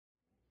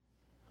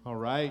All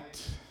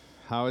right.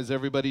 How is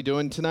everybody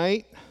doing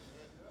tonight?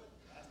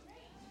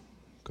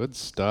 Good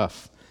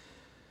stuff.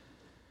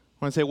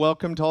 I want to say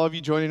welcome to all of you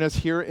joining us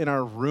here in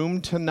our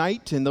room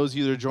tonight, and those of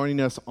you that are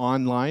joining us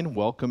online,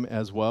 welcome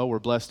as well. We're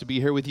blessed to be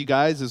here with you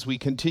guys as we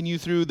continue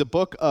through the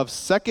book of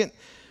 2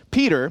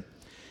 Peter,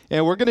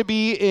 and we're going to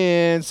be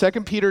in 2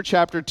 Peter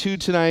chapter 2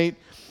 tonight,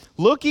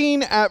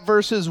 looking at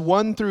verses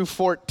 1 through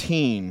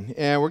 14,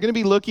 and we're going to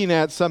be looking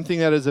at something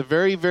that is a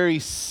very, very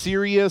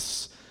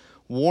serious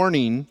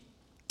warning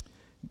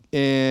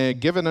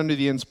given under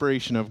the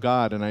inspiration of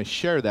God, and I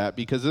share that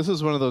because this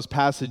is one of those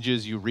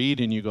passages you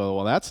read and you go,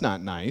 well, that's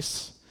not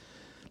nice.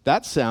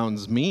 That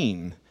sounds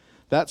mean.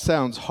 That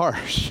sounds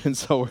harsh, and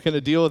so we're going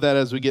to deal with that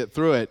as we get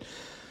through it.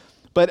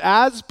 But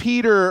as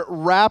Peter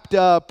wrapped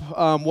up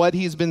what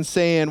he's been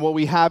saying, what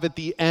we have at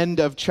the end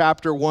of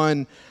chapter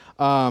 1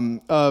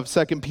 of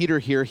 2 Peter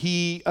here,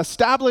 he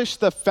established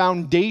the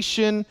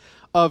foundation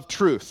of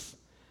truth.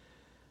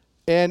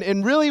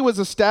 And really was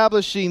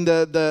establishing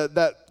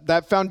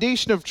that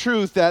foundation of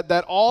truth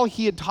that all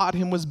he had taught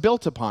him was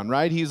built upon,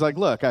 right? He's like,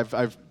 look,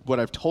 what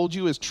I've told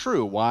you is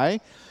true.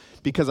 Why?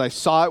 Because I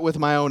saw it with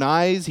my own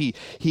eyes.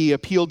 He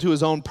appealed to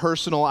his own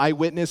personal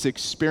eyewitness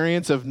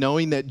experience of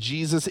knowing that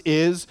Jesus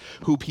is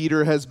who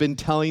Peter has been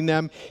telling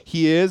them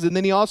he is. And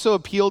then he also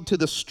appealed to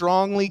the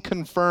strongly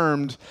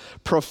confirmed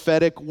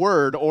prophetic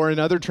word, or in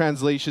other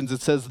translations, it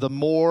says the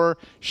more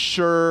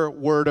sure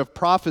word of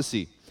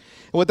prophecy.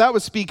 And what that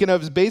was speaking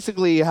of is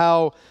basically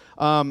how,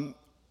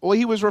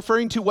 he was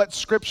referring to what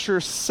Scripture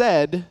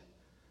said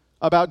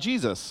about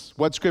Jesus,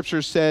 what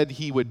Scripture said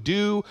he would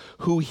do,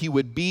 who he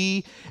would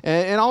be,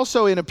 and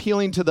also in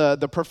appealing to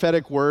the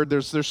prophetic word.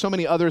 There's so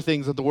many other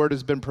things that the word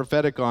has been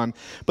prophetic on,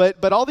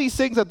 but all these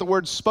things that the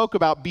word spoke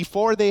about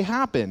before they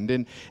happened,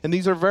 and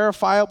these are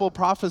verifiable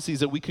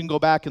prophecies that we can go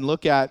back and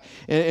look at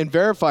and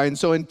verify. And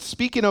so in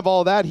speaking of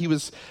all that, he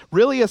was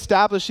really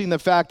establishing the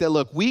fact that,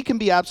 look, we can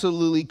be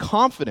absolutely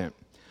confident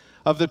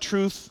of the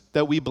truth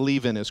that we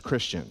believe in as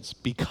Christians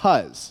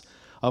because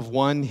of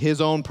one, his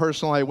own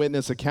personal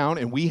eyewitness account,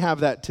 and we have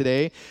that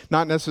today,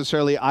 not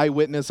necessarily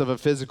eyewitness of a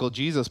physical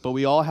Jesus, but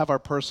we all have our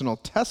personal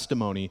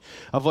testimony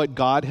of what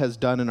God has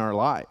done in our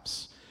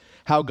lives,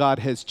 how God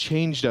has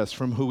changed us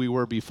from who we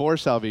were before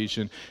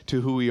salvation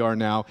to who we are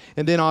now.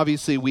 And then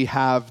obviously we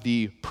have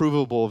the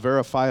provable,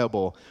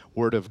 verifiable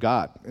word of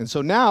God. And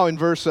so now in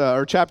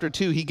chapter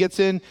 2, he gets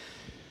in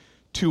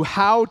to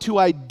how to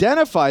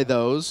identify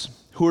those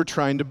who are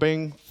trying to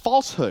bring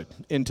falsehood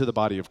into the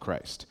body of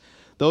Christ.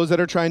 Those that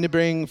are trying to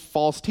bring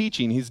false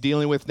teaching. He's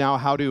dealing with now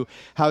how to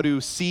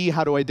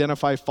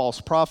identify false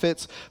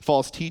prophets,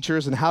 false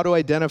teachers, and how to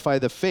identify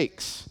the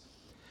fakes.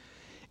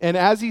 And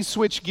as he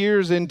switched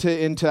gears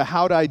into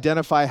how to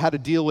identify, how to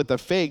deal with the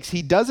fakes,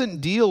 he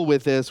doesn't deal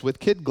with this with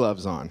kid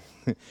gloves on.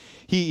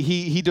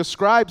 He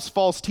describes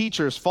false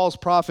teachers, false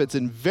prophets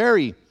in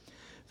very,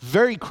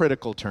 very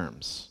critical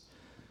terms.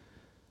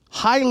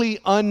 Highly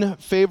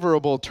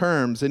unfavorable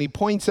terms, and he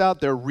points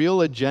out their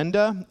real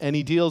agenda, and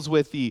he deals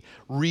with the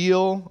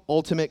real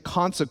ultimate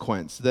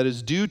consequence that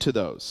is due to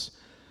those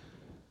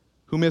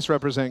who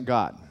misrepresent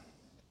God,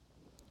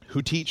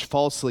 who teach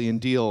falsely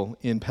and deal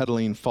in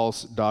peddling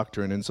false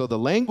doctrine. And so the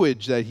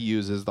language that he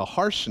uses, the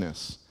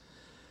harshness,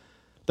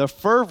 the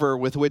fervor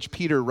with which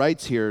Peter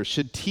writes here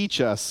should teach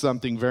us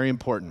something very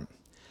important: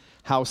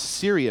 how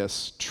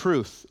serious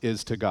truth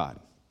is to God.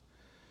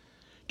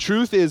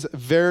 Truth is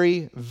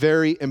very,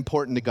 very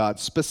important to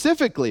God.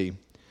 Specifically,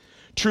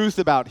 truth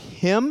about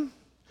him,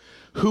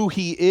 who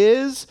he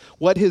is,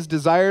 what his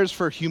desires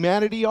for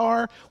humanity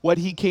are, what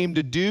he came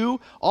to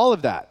do, all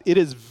of that. It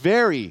is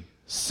very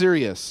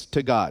serious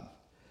to God.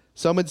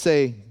 Some would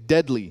say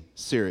deadly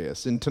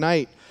serious. And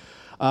tonight,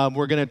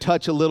 we're going to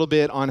touch a little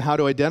bit on how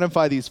to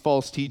identify these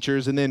false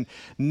teachers. And then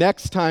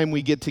next time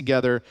we get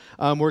together,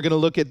 we're going to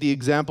look at the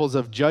examples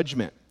of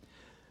judgment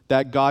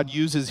that God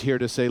uses here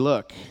to say,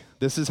 look,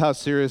 this is how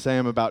serious I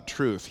am about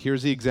truth.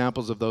 Here's the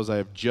examples of those I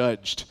have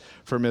judged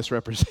for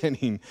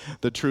misrepresenting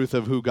the truth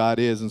of who God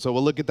is. And so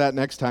we'll look at that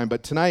next time.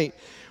 But tonight,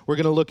 we're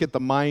going to look at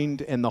the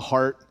mind and the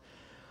heart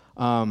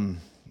and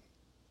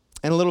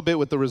a little bit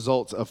with the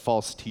results of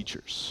false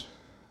teachers.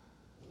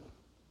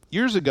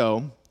 Years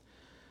ago,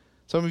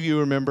 some of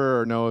you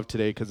remember or know of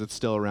today because it's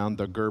still around,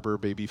 the Gerber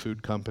Baby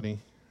Food Company,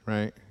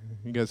 right?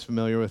 You guys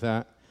familiar with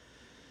that?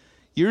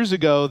 Years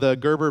ago, the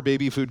Gerber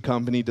Baby Food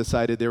Company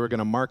decided they were going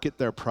to market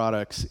their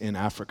products in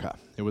Africa.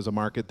 It was a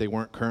market they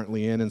weren't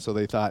currently in, and so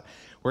they thought,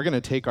 we're going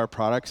to take our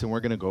products and we're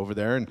going to go over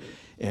there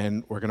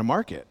and we're going to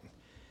market.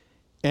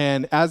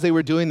 And as they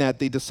were doing that,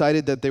 they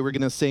decided that they were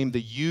going to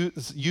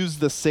use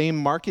the same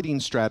marketing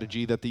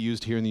strategy that they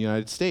used here in the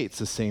United States,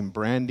 the same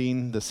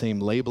branding, the same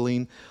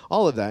labeling,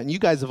 all of that. And you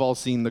guys have all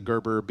seen the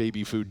Gerber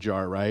baby food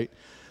jar, right?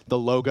 The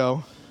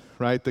logo,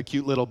 right? The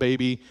cute little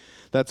baby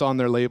that's on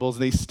their labels.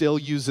 They still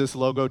use this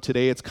logo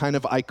today. It's kind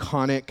of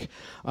iconic,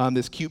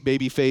 this cute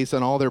baby face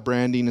on all their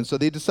branding. And so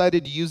they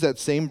decided to use that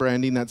same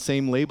branding, that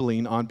same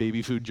labeling on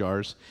baby food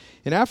jars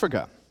in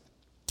Africa.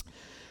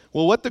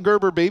 Well, what the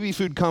Gerber Baby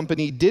Food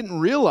Company didn't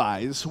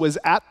realize was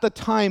at the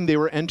time they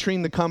were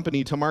entering the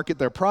company to market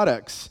their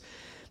products,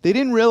 they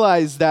didn't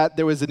realize that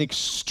there was an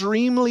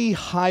extremely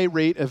high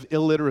rate of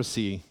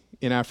illiteracy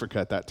in Africa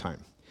at that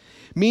time,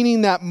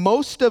 meaning that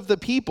most of the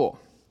people,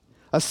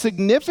 a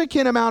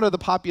significant amount of the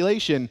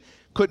population,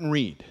 couldn't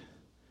read.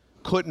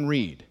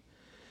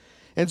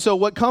 And so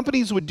what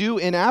companies would do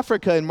in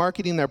Africa in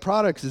marketing their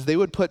products is they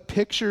would put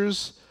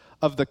pictures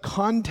of the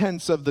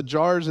contents of the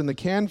jars and the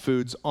canned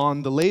foods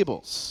on the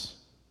labels,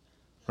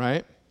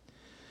 right?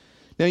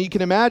 Now you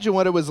can imagine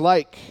what it was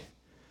like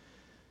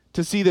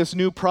to see this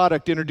new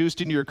product introduced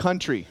into your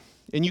country,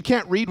 and you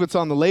can't read what's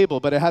on the label,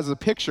 but it has a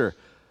picture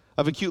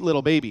of a cute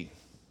little baby.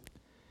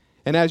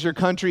 And as your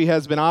country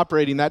has been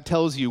operating, that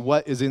tells you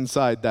what is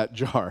inside that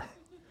jar.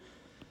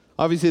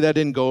 Obviously, that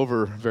didn't go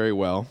over very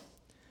well.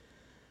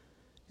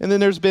 And then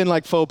there's been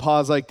like faux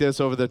pas like this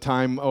over the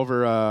time,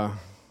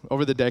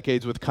 over the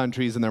decades with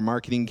countries and their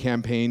marketing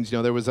campaigns. You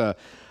know, there was a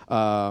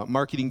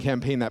marketing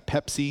campaign that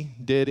Pepsi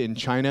did in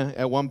China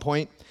at one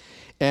point,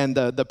 and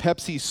the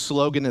Pepsi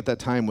slogan at that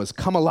time was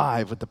 "Come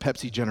alive with the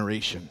Pepsi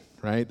generation,"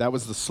 right? That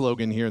was the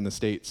slogan here in the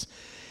States.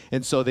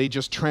 And so they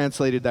just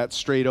translated that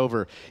straight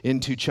over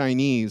into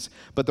Chinese.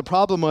 But the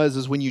problem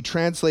was when you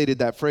translated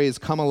that phrase,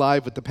 "Come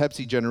alive with the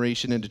Pepsi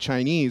generation," into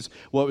Chinese,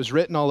 what was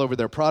written all over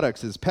their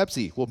products is,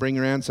 "Pepsi will bring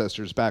your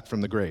ancestors back from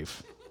the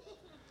grave."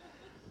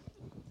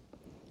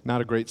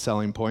 Not a great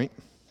selling point.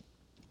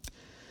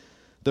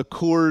 The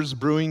Coors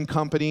Brewing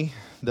Company,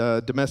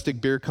 the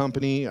domestic beer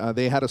company,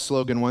 they had a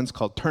slogan once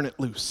called "Turn it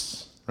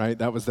loose," right?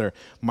 That was their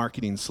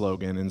marketing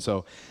slogan. And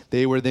so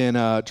they were then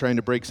trying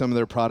to break some of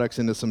their products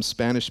into some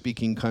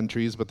Spanish-speaking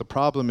countries. But the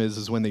problem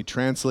is when they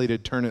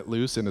translated "Turn it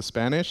loose" into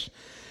Spanish,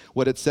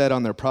 what it said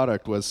on their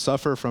product was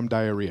 "Suffer from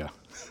diarrhea."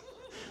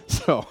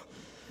 So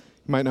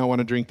you might not want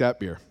to drink that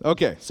beer.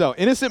 Okay, so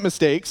innocent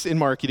mistakes in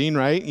marketing,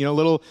 right? You know,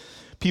 little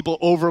people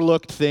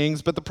overlooked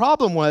things. But the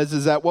problem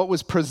is that what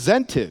was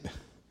presented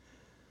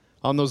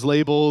on those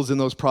labels and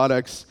those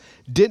products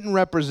didn't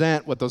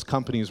represent what those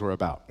companies were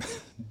about.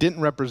 Didn't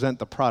represent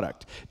the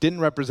product. Didn't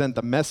represent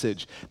the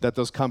message that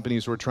those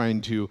companies were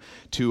trying to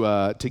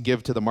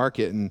give to the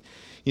market. And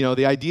you know,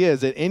 the idea is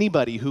that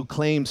anybody who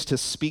claims to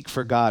speak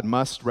for God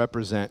must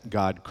represent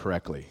God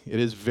correctly. It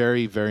is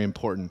very, very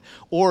important.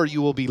 Or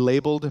you will be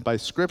labeled by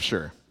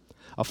Scripture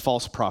a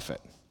false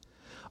prophet,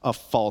 a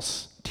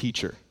false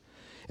teacher.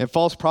 And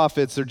false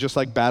prophets are just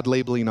like bad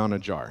labeling on a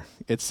jar.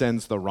 It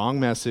sends the wrong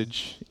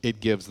message.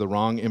 It gives the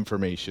wrong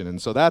information. And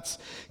so that's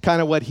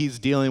kind of what he's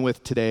dealing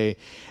with today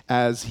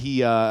as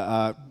he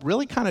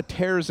really kind of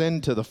tears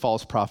into the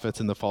false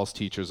prophets and the false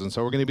teachers. And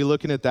so we're going to be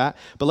looking at that.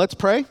 But let's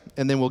pray,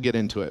 and then we'll get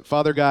into it.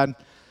 Father God,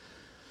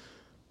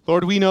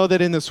 Lord, we know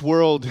that in this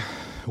world,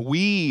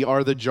 we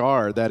are the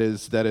jar that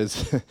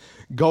is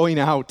going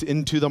out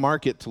into the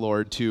market,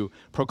 Lord, to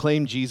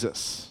proclaim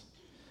Jesus.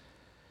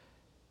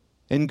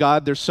 And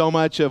God, there's so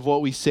much of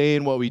what we say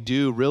and what we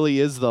do really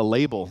is the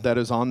label that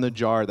is on the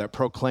jar that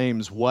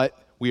proclaims what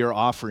we are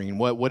offering,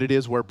 what it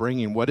is we're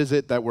bringing, what is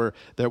it that we're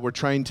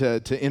trying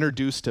to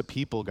introduce to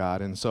people,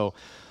 God. And so,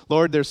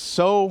 Lord, there's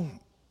so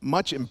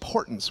much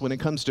importance when it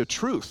comes to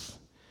truth,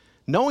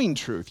 knowing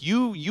truth.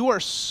 You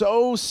are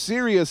so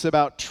serious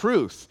about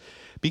truth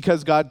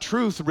because, God,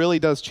 truth really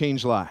does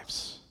change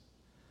lives.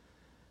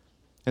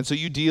 And so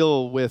you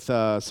deal with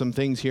some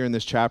things here in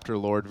this chapter,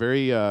 Lord,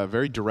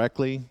 very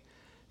directly,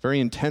 very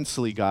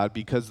intensely, God,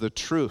 because the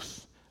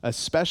truth,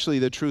 especially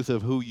the truth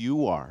of who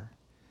you are,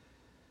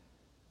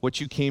 what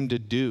you came to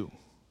do,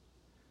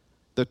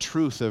 the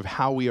truth of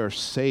how we are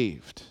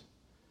saved,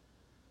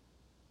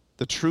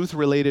 the truth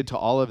related to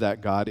all of that,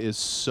 God, is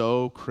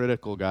so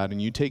critical, God,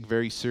 and you take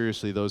very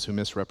seriously those who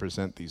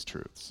misrepresent these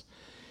truths.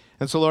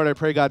 And so, Lord, I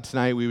pray, God,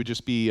 tonight we would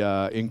just be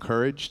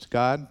encouraged,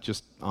 God,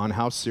 just on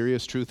how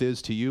serious truth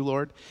is to you,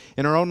 Lord,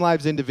 in our own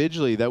lives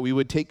individually, that we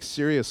would take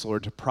serious,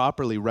 Lord, to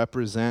properly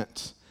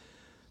represent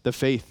the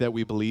faith that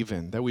we believe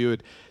in, that we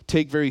would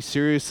take very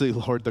seriously,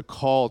 Lord, the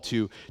call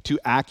to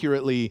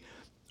accurately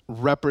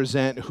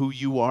represent who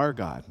you are,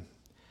 God.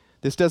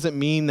 This doesn't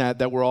mean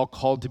that we're all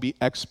called to be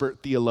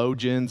expert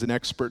theologians and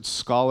expert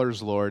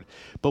scholars, Lord,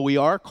 but we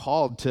are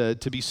called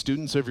to be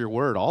students of your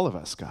word, all of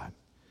us, God,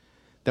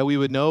 that we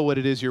would know what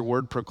it is your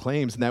word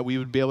proclaims and that we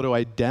would be able to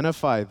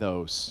identify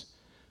those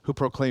who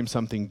proclaim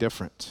something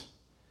different.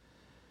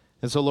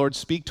 And so, Lord,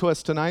 speak to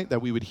us tonight,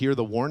 that we would hear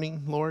the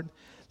warning, Lord,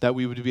 that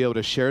we would be able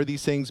to share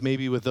these things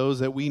maybe with those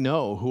that we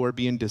know who are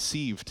being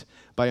deceived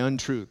by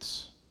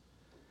untruths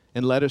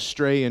and led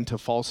astray into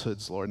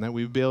falsehoods, Lord, and that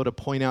we would be able to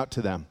point out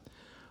to them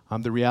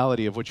the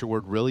reality of what your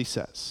word really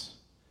says.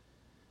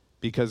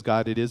 Because,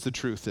 God, it is the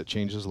truth that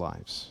changes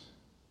lives.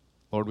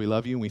 Lord, we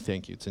love you and we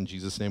thank you. It's in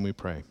Jesus' name we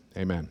pray.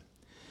 Amen.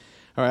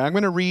 All right, I'm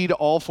going to read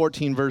all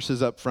 14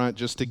 verses up front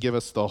just to give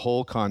us the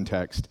whole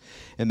context,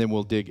 and then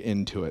we'll dig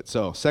into it.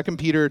 So 2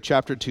 Peter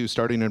chapter 2,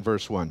 starting in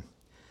verse 1.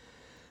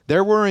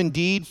 There were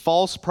indeed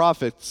false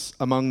prophets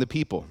among the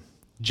people,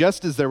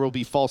 just as there will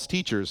be false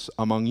teachers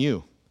among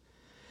you.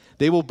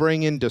 They will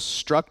bring in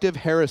destructive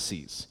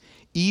heresies,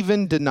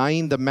 even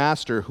denying the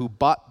master who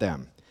bought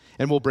them,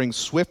 and will bring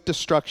swift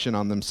destruction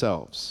on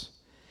themselves.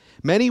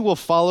 Many will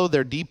follow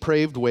their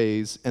depraved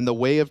ways, and the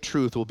way of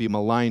truth will be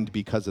maligned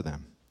because of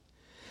them.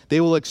 They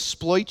will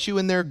exploit you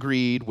in their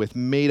greed with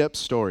made-up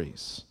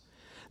stories.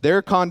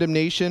 Their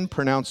condemnation,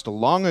 pronounced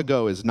long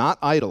ago, is not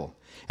idle,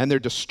 and their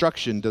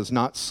destruction does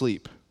not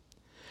sleep.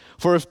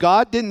 For if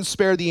God didn't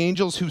spare the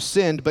angels who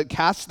sinned, but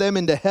cast them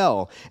into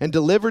hell and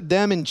delivered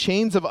them in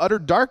chains of utter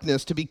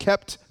darkness to be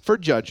kept for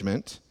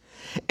judgment,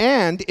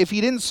 and if he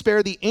didn't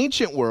spare the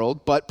ancient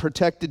world, but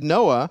protected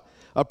Noah,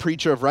 a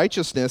preacher of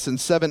righteousness, and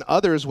 7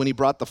 others when he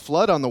brought the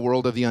flood on the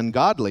world of the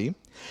ungodly,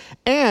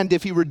 and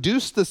if he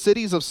reduced the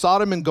cities of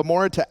Sodom and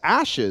Gomorrah to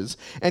ashes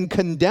and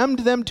condemned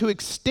them to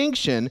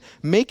extinction,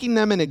 making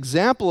them an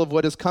example of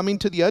what is coming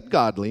to the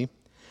ungodly,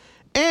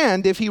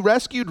 and if he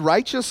rescued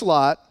righteous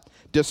Lot,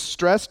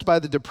 distressed by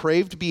the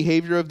depraved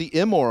behavior of the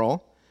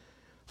immoral,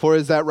 for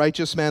as that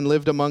righteous man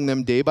lived among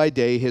them day by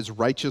day, his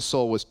righteous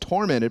soul was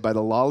tormented by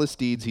the lawless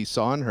deeds he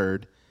saw and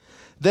heard.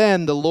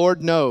 Then the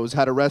Lord knows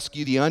how to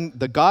rescue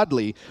the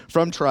godly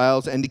from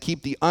trials and to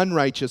keep the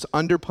unrighteous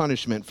under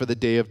punishment for the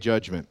day of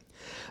judgment,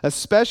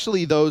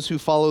 especially those who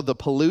follow the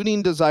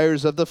polluting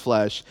desires of the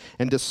flesh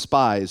and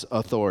despise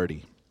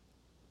authority.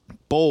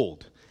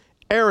 Bold,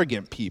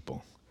 arrogant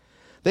people.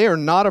 They are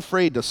not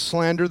afraid to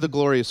slander the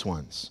glorious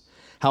ones.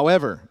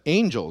 However,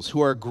 angels who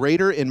are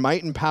greater in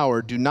might and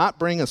power do not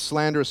bring a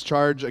slanderous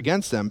charge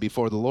against them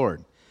before the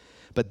Lord.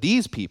 But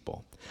these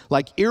people,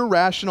 like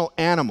irrational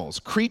animals,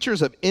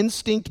 creatures of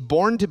instinct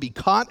born to be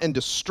caught and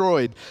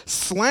destroyed,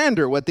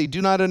 slander what they do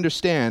not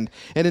understand,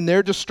 and in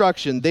their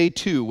destruction they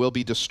too will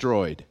be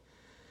destroyed.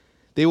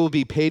 They will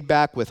be paid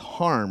back with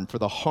harm for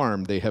the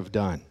harm they have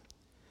done.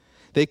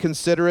 They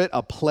consider it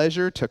a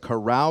pleasure to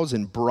carouse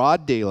in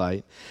broad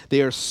daylight.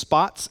 They are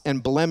spots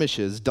and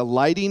blemishes,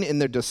 delighting in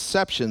their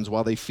deceptions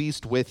while they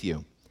feast with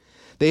you.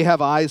 They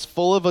have eyes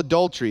full of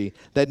adultery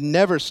that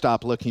never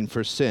stop looking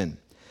for sin.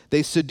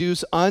 They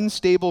seduce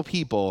unstable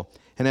people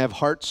and have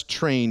hearts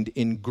trained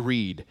in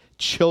greed,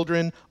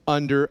 children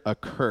under a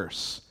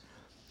curse.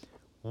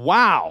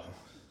 Wow.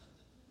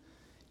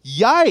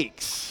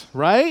 Yikes,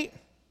 right?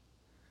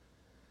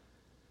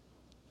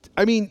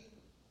 I mean,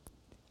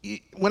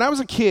 when I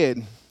was a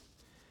kid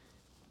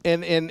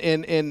and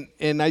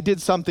I did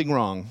something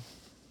wrong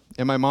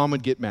and my mom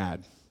would get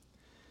mad,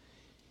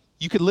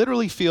 you could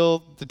literally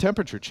feel the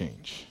temperature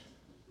change,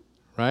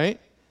 right?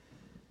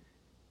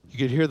 You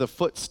could hear the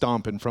foot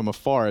stomping from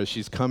afar as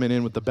she's coming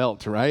in with the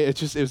belt, right?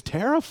 It was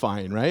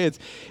terrifying, right?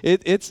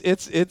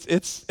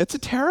 It's a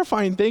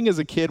terrifying thing as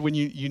a kid when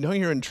you know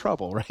you're in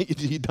trouble,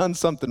 right? You've done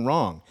something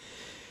wrong.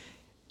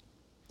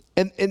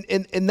 And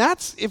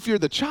that's if you're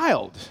the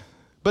child.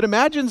 But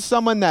imagine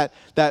someone that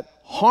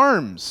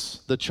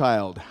harms the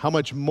child, how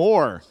much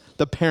more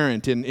the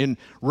parent in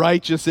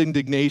righteous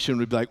indignation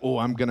would be like, oh,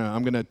 I'm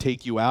gonna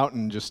take you out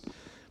and just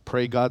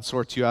pray God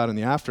sorts you out in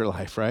the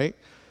afterlife, right?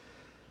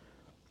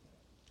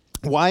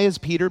 Why is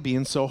Peter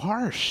being so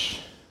harsh?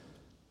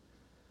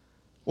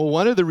 Well,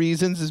 one of the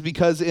reasons is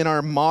because in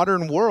our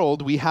modern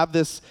world, we have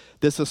this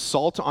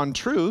assault on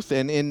truth,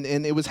 and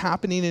it was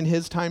happening in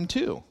his time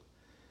too,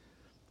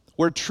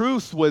 where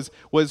truth was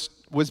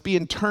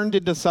being turned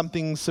into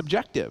something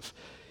subjective.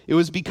 It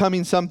was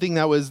becoming something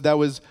that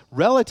was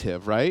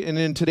relative, right? And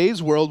in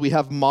today's world, we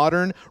have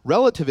modern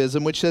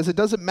relativism, which says it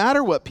doesn't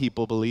matter what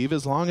people believe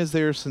as long as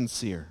they're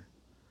sincere.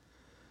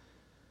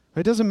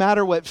 It doesn't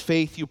matter what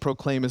faith you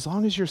proclaim as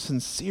long as you're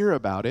sincere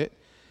about it.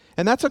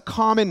 And that's a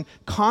common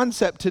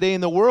concept today in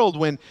the world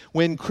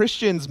when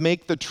Christians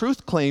make the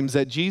truth claims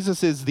that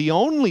Jesus is the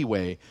only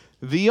way,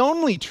 the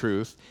only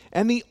truth,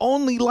 and the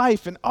only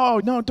life. And oh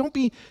no, don't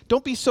be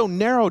so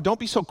narrow, don't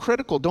be so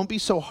critical, don't be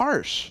so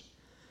harsh.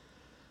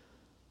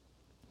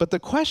 But the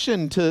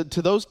question to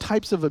those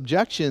types of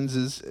objections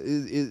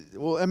is,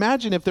 well,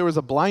 imagine if there was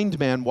a blind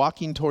man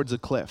walking towards a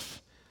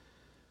cliff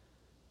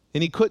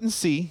and he couldn't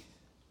see.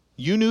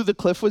 You knew the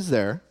cliff was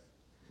there.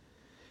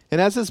 And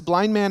as this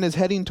blind man is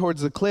heading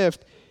towards the cliff,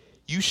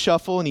 you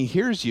shuffle and he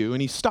hears you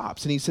and he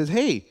stops and he says,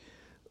 hey,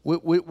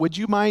 would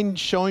you mind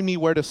showing me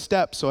where to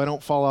step so I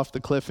don't fall off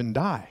the cliff and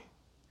die?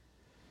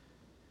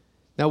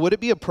 Now, would it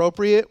be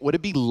appropriate? Would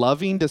it be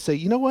loving to say,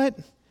 you know what?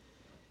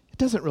 It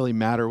doesn't really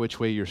matter which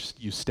way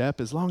you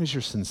step as long as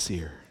you're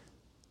sincere.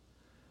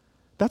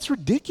 That's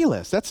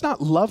ridiculous. That's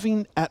not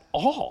loving at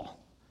all.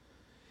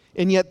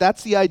 And yet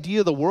that's the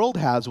idea the world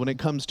has when it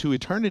comes to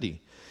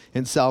eternity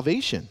and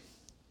salvation.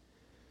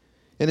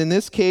 And in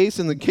this case,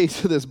 in the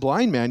case of this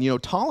blind man,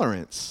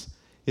 tolerance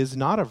is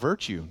not a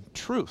virtue.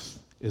 Truth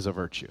is a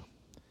virtue.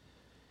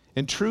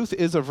 And truth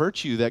is a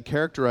virtue that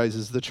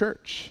characterizes the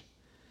church.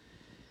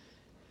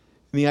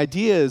 And the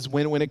idea is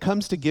when it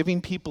comes to giving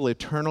people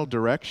eternal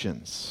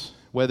directions,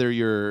 whether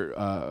you're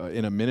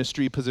in a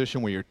ministry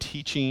position where you're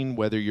teaching,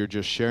 whether you're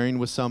just sharing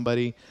with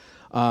somebody,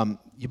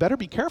 you better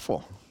be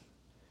careful.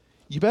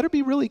 You better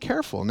be really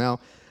careful. Now,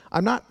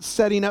 I'm not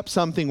setting up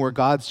something where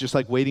God's just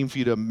like waiting for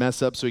you to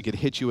mess up so he could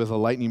hit you with a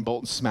lightning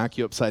bolt and smack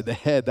you upside the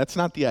head. That's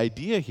not the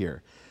idea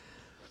here.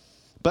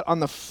 But on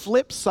the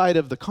flip side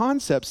of the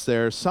concepts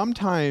there,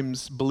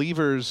 sometimes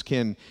believers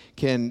can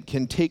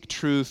take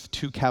truth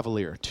too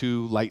cavalier,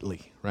 too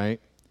lightly,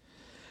 right?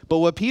 But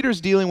what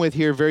Peter's dealing with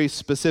here very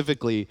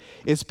specifically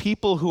is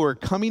people who are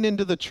coming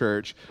into the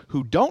church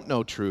who don't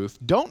know truth,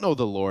 don't know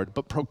the Lord,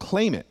 but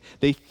proclaim it.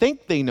 They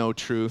think they know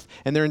truth,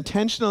 and they're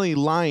intentionally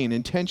lying,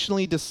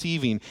 intentionally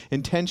deceiving,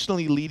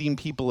 intentionally leading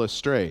people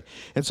astray.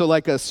 And so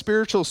like a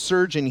spiritual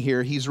surgeon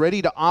here, he's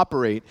ready to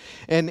operate,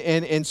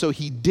 and so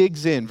he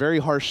digs in very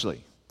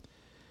harshly.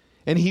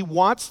 And he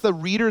wants the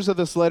readers of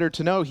this letter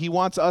to know, he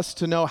wants us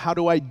to know how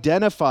to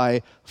identify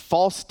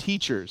false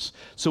teachers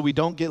so we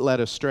don't get led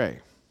astray.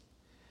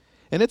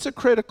 And it's a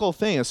critical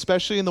thing,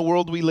 especially in the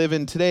world we live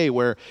in today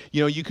where,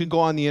 you could go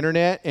on the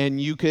internet and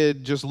you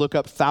could just look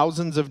up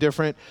thousands of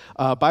different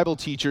Bible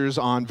teachers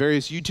on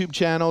various YouTube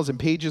channels and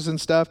pages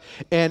and stuff,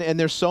 and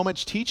there's so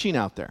much teaching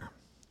out there.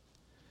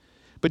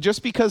 But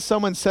just because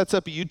someone sets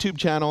up a YouTube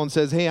channel and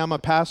says, hey, I'm a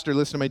pastor,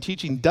 listen to my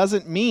teaching,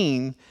 doesn't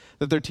mean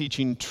that they're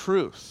teaching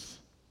truth.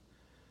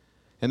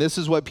 And this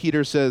is what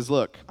Peter says,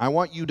 look, I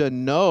want you to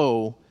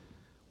know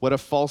what a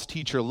false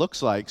teacher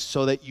looks like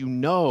so that you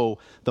know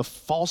the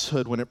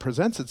falsehood when it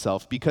presents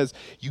itself, because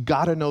you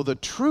got to know the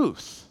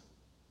truth.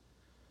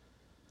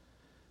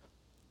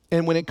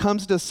 And when it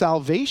comes to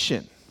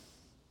salvation,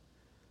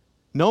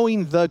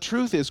 knowing the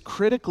truth is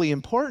critically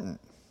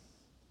important.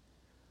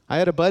 I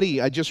had a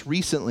buddy I just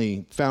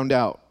recently found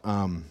out,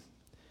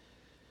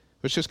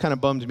 which just kind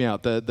of bummed me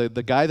out.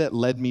 The guy that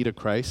led me to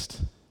Christ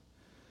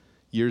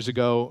years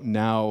ago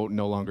now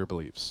no longer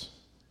believes.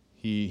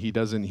 He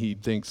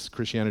thinks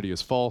Christianity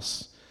is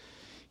false.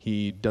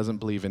 He doesn't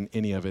believe in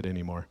any of it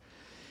anymore.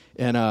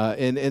 And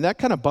that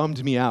kind of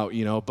bummed me out,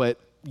 but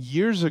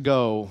years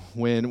ago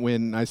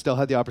when I still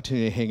had the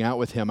opportunity to hang out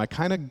with him, I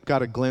kind of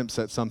got a glimpse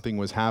that something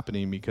was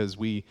happening because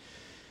we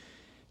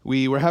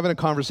were having a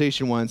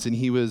conversation once, and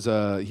he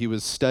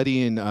was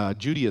studying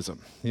Judaism.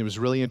 He was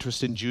really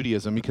interested in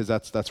Judaism because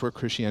that's where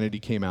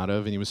Christianity came out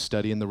of, and he was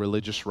studying the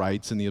religious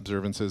rites and the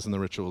observances and the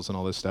rituals and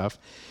all this stuff.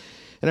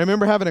 And I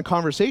remember having a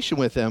conversation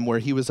with him where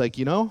he was like,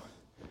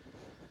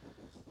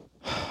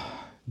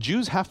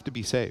 Jews have to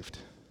be saved.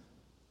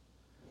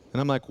 And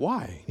I'm like,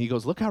 why? And he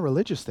goes, look how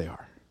religious they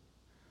are.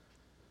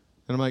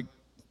 And I'm like,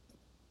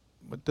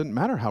 it doesn't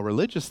matter how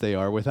religious they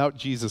are. Without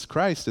Jesus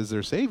Christ as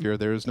their Savior,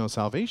 there is no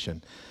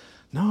salvation.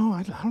 No,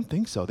 I don't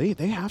think so.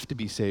 They have to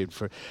be saved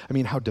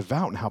how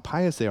devout and how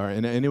pious they are.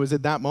 And it was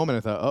at that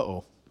moment I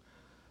thought,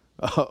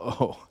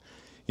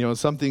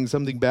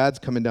 something bad's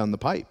coming down the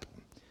pipe.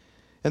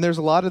 And there's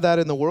a lot of that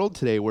in the world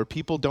today where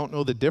people don't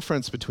know the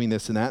difference between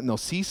this and that, and they'll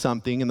see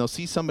something, and they'll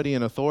see somebody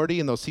in authority,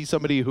 and they'll see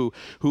somebody who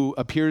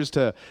appears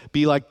to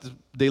be like,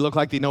 they look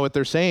like they know what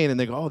they're saying, and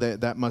they go,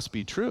 that must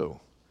be true.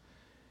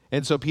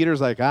 And so Peter's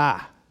like,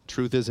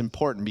 truth is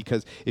important,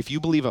 because if you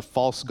believe a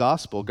false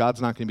gospel, God's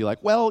not going to be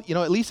like, well,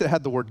 at least it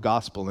had the word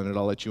gospel in it,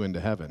 I'll let you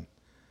into heaven.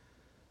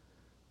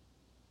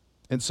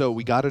 And so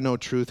we got to know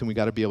truth, and we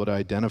got to be able to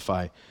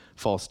identify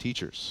false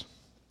teachers.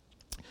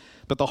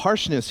 But the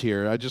harshness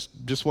here, I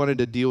just wanted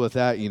to deal with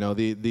that,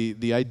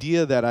 the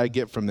idea that I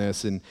get from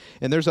this, and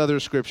there's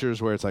other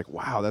scriptures where it's like,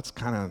 wow, that's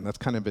kind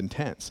of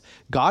intense.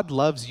 God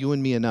loves you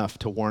and me enough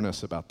to warn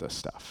us about this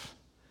stuff.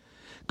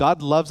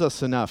 God loves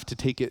us enough to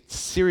take it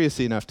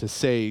seriously enough to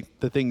say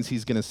the things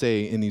he's going to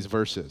say in these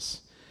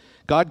verses.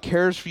 God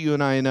cares for you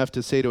and I enough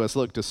to say to us,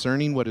 look,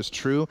 discerning what is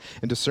true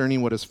and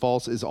discerning what is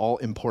false is all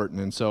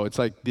important. And so it's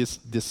like this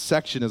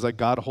section is like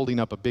God holding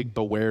up a big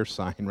beware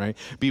sign, right?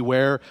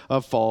 Beware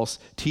of false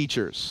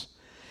teachers.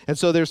 And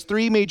so there's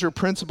three major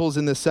principles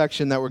in this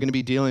section that we're going to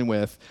be dealing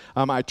with.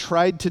 I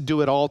tried to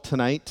do it all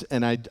tonight,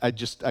 and I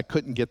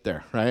couldn't get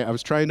there, right? I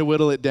was trying to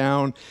whittle it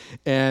down,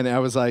 and I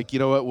was like, you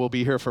know what, we'll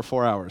be here for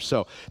 4 hours.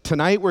 So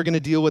tonight we're going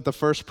to deal with the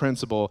first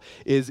principle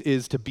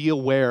is to be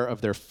aware of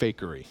their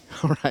fakery,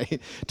 all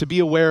right? To be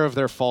aware of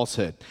their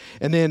falsehood.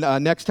 And then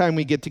next time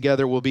we get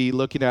together, we'll be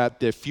looking at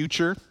the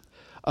future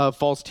of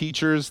false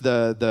teachers,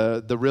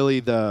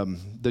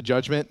 the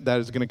judgment that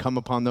is going to come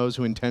upon those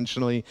who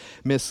intentionally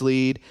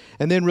mislead,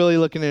 and then really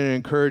looking at an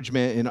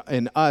encouragement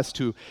in us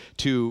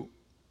to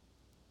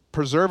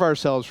preserve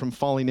ourselves from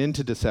falling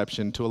into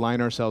deception, to align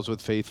ourselves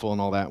with faithful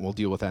and all that, and we'll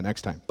deal with that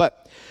next time.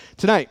 But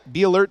tonight,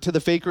 be alert to the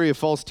fakery of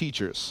false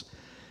teachers.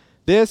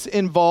 This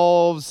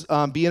involves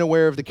being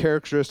aware of the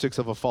characteristics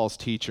of a false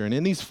teacher, and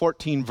in these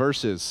 14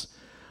 verses,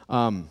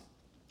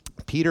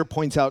 Peter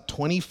points out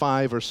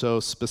 25 or so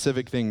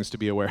specific things to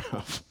be aware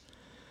of.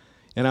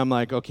 And I'm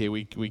like, okay,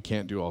 we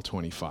can't do all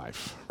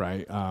 25,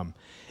 right?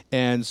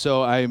 And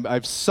so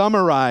I've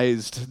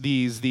summarized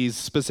these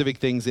specific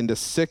things into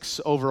 6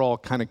 overall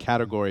kind of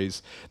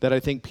categories that I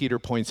think Peter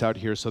points out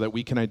here so that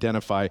we can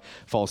identify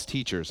false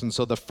teachers. And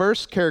so the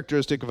first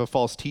characteristic of a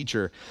false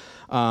teacher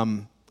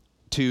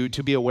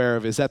to be aware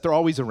of is that they're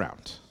always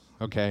around,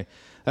 okay?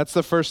 That's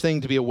the first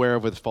thing to be aware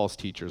of with false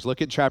teachers.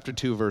 Look at chapter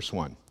 2, verse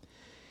 1.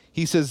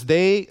 He says,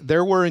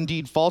 there were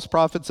indeed false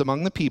prophets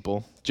among the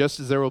people, just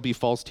as there will be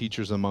false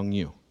teachers among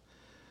you.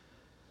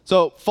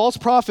 So false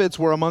prophets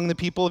were among the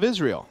people of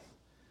Israel.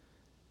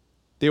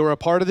 They were a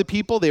part of the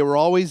people. They were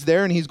always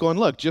there. And he's going,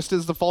 look, just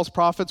as the false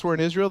prophets were in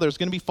Israel, there's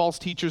going to be false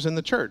teachers in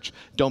the church.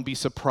 Don't be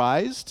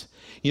surprised.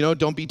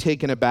 Don't be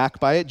taken aback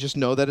by it. Just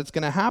know that it's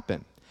going to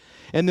happen.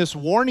 And this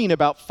warning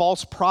about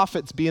false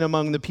prophets being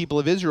among the people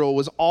of Israel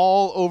was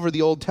all over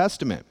the Old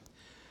Testament.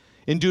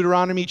 In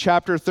Deuteronomy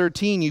chapter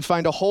 13, you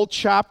find a whole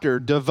chapter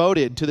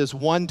devoted to this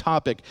one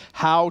topic,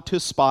 how to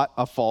spot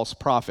a false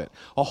prophet.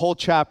 A whole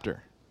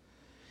chapter.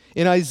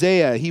 In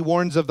Isaiah, he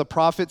warns of the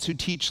prophets who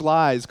teach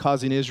lies,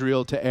 causing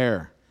Israel to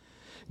err.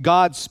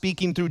 God,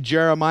 speaking through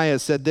Jeremiah,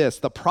 said this,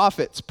 the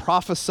prophets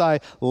prophesy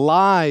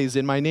lies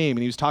in my name.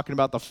 And he was talking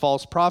about the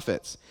false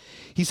prophets.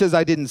 He says,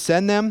 I didn't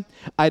send them,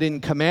 I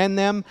didn't command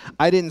them,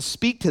 I didn't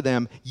speak to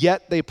them,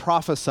 yet they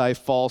prophesy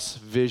false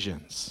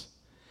visions.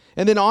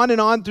 And then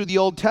on through the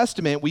Old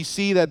Testament, we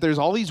see that there's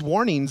all these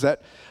warnings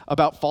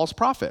about false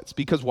prophets.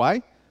 Because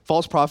why?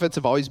 False prophets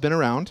have always been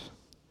around.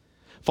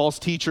 False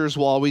teachers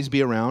will always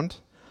be around.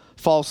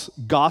 False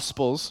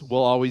gospels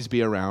will always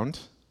be around.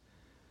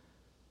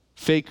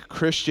 Fake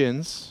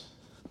Christians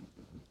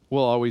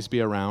will always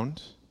be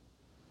around.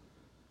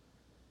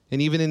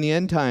 And even in the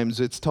end times,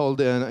 it's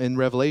told in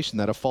Revelation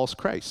that a false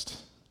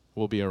Christ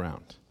will be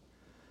around.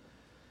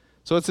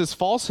 So it's this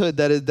falsehood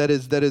that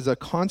is a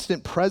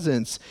constant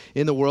presence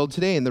in the world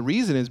today. And the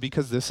reason is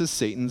because this is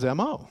Satan's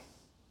MO.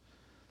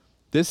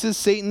 This is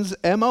Satan's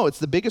MO. It's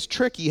the biggest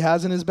trick he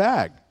has in his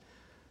bag.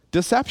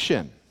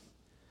 Deception.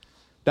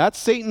 That's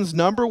Satan's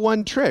number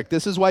one trick.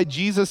 This is why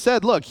Jesus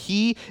said, look,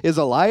 he is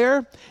a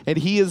liar and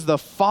he is the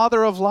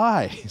father of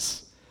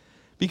lies.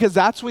 Because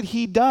that's what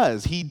he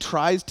does. He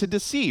tries to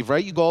deceive,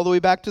 right? You go all the way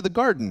back to the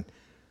garden.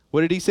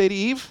 What did he say to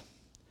Eve?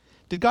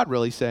 Did God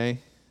really say?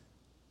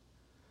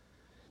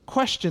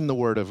 Question the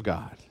word of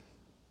God.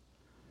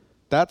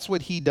 That's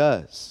what he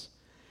does.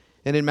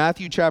 And in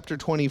Matthew chapter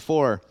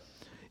 24,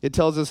 it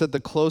tells us that the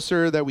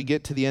closer that we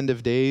get to the end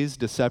of days,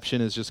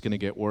 deception is just going to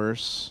get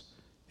worse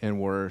and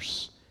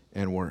worse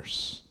and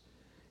worse.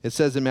 It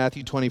says in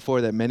Matthew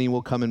 24 that many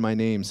will come in my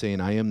name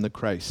saying, I am the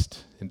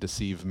Christ, and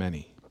deceive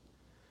many.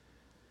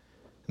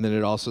 And then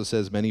it also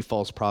says many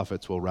false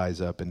prophets will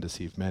rise up and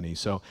deceive many.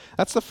 So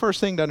that's the first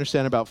thing to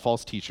understand about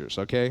false teachers,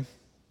 okay?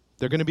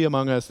 They're going to be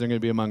among us. They're going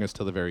to be among us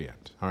till the very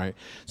end, all right?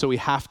 So we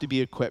have to be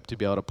equipped to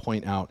be able to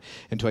point out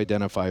and to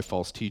identify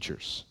false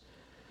teachers.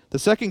 The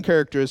second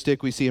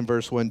characteristic we see in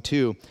verse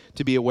 1-2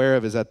 to be aware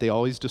of is that they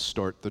always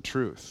distort the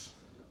truth.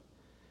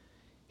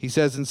 He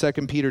says in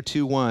 2 Peter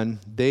 2:1,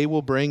 they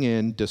will bring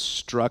in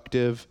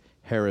destructive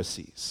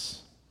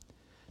heresies.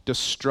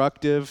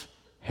 Destructive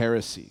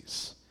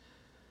heresies.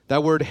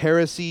 That word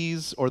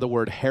heresies or the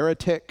word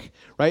heretic,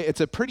 right? It's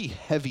a pretty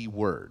heavy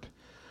word.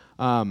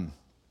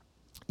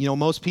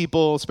 Most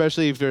people,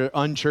 especially if they're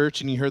unchurched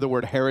and you hear the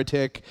word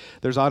heretic,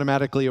 there's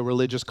automatically a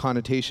religious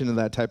connotation to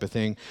that type of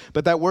thing.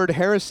 But that word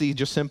heresy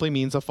just simply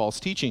means a false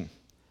teaching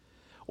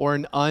or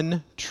an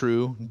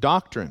untrue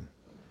doctrine.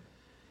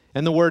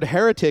 And the word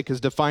heretic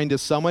is defined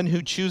as someone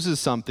who chooses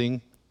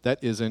something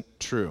that isn't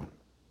true.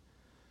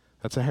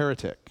 That's a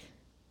heretic.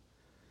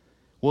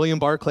 William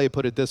Barclay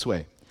put it this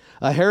way.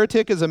 A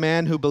heretic is a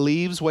man who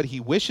believes what he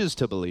wishes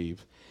to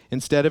believe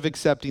instead of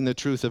accepting the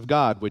truth of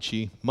God, which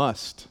he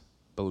must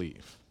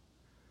believe.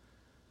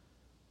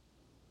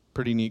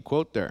 Pretty neat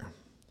quote there.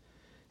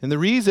 And the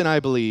reason I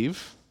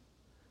believe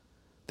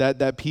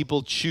that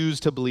people choose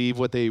to believe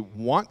what they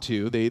want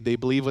to, they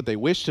believe what they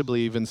wish to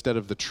believe instead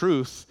of the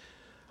truth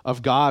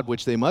of God,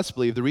 which they must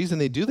believe, the reason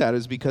they do that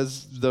is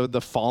because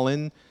the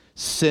fallen,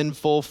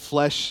 sinful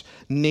flesh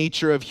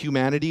nature of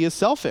humanity is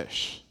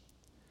selfish.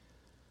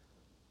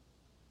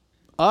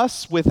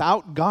 Us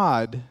without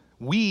God,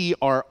 we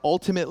are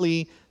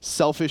ultimately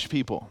selfish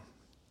people.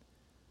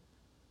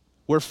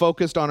 We're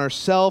focused on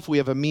ourselves. We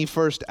have a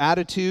me-first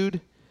attitude.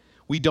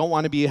 We don't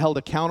want to be held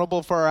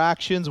accountable for our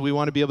actions. We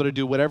want to be able to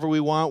do whatever we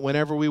want,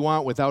 whenever we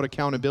want, without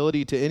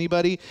accountability to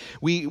anybody.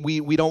 We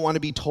don't want to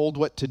be told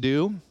what to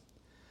do.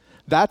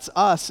 That's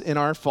us in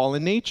our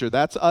fallen nature.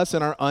 That's us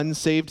in our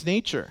unsaved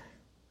nature.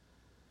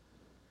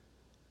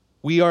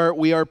 We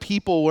are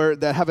people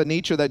that have a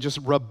nature that just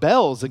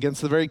rebels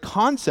against the very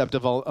concept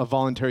of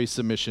voluntary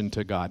submission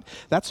to God.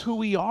 That's who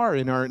we are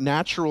in our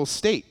natural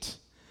state.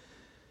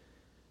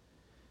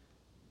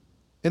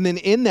 And then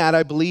in that,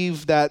 I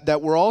believe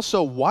that we're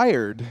also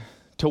wired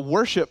to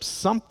worship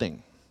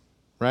something,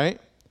 right?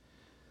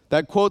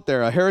 That quote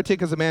there, a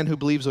heretic is a man who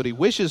believes what he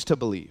wishes to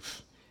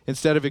believe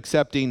instead of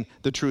accepting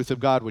the truth of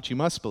God, which he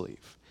must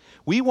believe.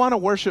 We want to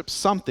worship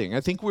something.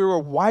 I think we were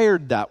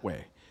wired that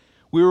way.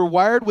 We were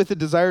wired with a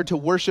desire to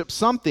worship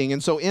something.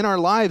 And so in our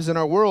lives, in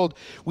our world,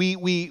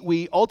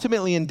 we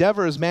ultimately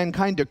endeavor as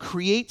mankind to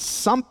create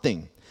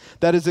something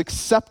that is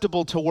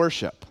acceptable to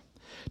worship.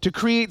 To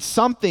create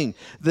something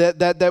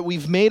that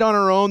we've made on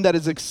our own that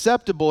is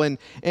acceptable.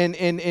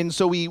 And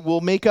so we will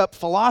make up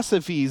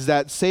philosophies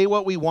that say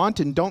what we want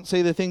and don't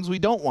say the things we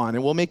don't want.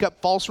 And we'll make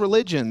up false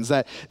religions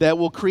that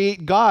will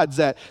create gods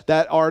that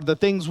are the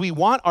things we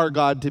want our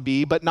God to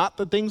be, but not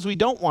the things we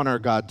don't want our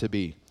God to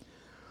be.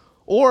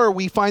 Or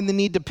we find the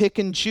need to pick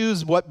and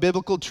choose what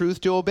biblical truth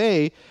to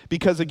obey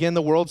because, again,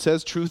 the world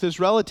says truth is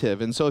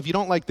relative. And so if you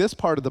don't like this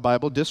part of the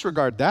Bible,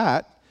 disregard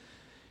that,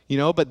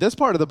 but this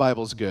part of the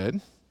Bible is good.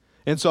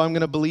 And so I'm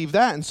going to believe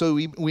that. And so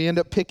we end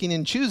up picking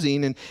and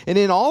choosing. And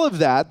in all of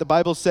that, the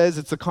Bible says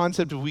it's the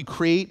concept of we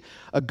create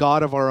a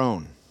God of our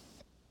own.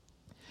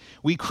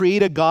 We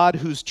create a God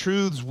whose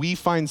truths we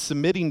find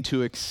submitting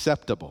to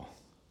acceptable.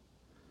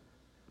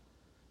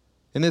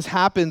 And this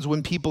happens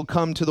when people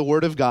come to the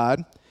Word of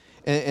God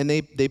and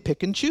they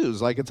pick and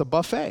choose like it's a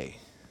buffet,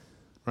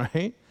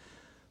 right?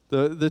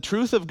 The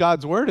truth of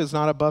God's Word is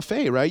not a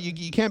buffet, right?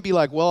 You can't be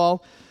like,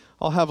 well,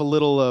 I'll have a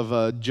little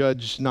of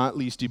judge, not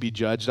least you be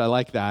judged. I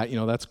like that.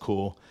 That's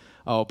cool.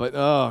 Oh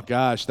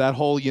gosh, that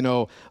whole,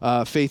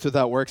 faith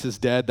without works is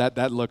dead.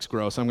 That looks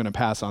gross. I'm going to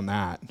pass on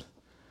that.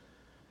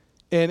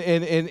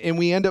 And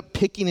we end up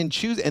picking and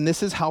choosing. And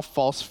this is how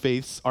false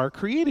faiths are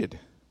created.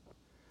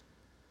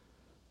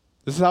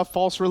 This is how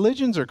false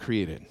religions are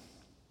created.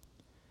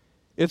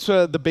 It's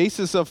the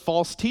basis of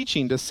false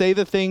teaching, to say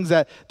the things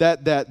that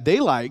they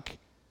like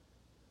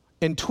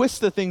and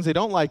twist the things they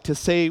don't like to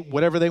say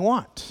whatever they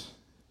want.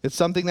 It's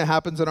something that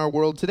happens in our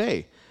world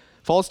today.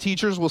 False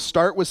teachers will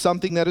start with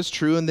something that is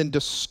true and then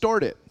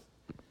distort it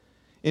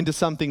into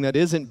something that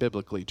isn't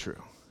biblically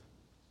true.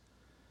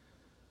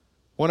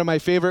 One of my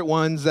favorite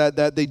ones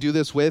that they do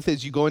this with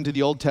is you go into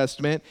the Old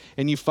Testament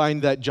and you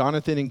find that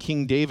Jonathan and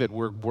King David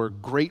were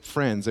great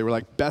friends. They were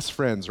like best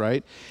friends,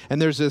 right?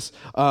 And there's this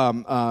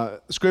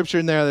scripture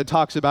in there that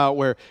talks about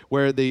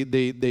where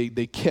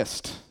they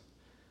kissed.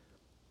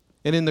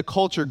 And in the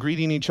culture,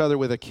 greeting each other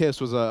with a kiss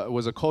was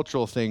a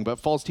cultural thing. But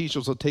false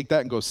teachers will take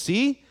that and go,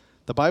 see,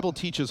 the Bible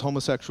teaches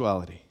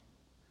homosexuality.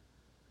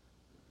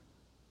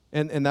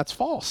 And that's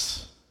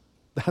false.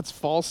 That's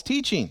false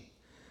teaching.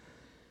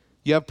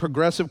 You have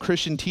progressive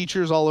Christian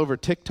teachers all over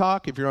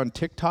TikTok. If you're on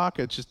TikTok,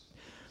 it's just,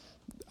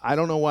 I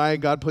don't know why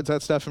God puts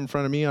that stuff in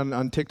front of me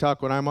on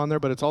TikTok when I'm on there,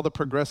 but it's all the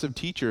progressive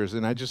teachers.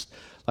 And I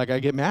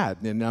get mad.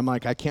 And I'm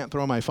like, I can't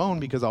throw my phone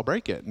because I'll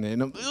break it.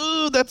 And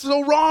ooh, that's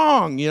so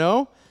wrong,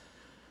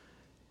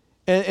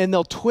 And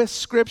they'll twist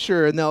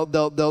scripture and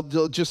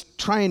they'll just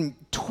try and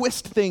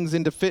twist things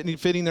into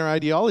fitting their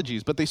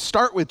ideologies. But they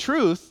start with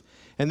truth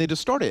and they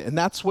distort it. And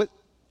that's what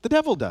the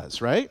devil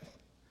does, right?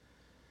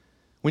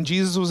 When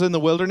Jesus was in the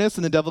wilderness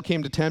and the devil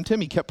came to tempt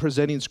him, he kept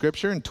presenting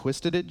scripture and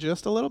twisted it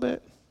just a little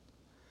bit.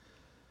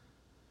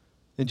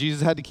 And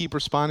Jesus had to keep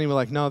responding with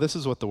like, no, this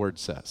is what the word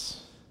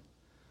says.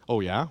 Oh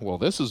yeah? Well,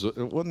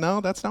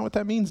 no, that's not what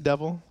that means,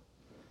 devil.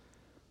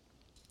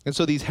 And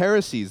so these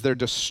heresies, they're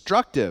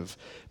destructive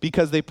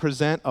because they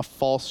present a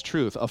false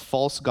truth, a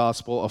false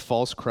gospel, a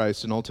false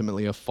Christ, and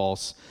ultimately a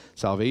false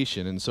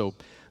salvation. And so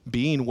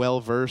being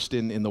well-versed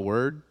in the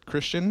word,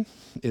 Christian,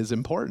 is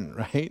important,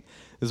 right?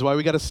 This is why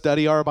we got to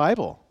study our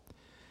Bible.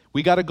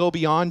 We got to go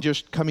beyond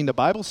just coming to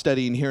Bible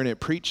study and hearing it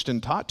preached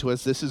and taught to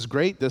us. This is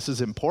great. This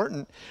is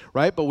important,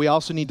 right? But we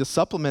also need to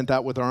supplement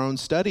that with our own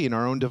study and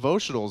our own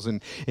devotionals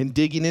and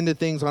digging into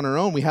things on our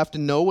own. We have to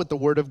know what the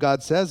Word of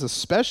God says,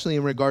 especially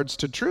in regards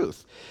to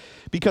truth.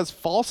 Because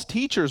false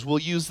teachers will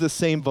use the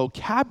same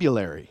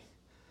vocabulary,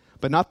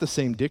 but not the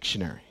same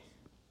dictionary.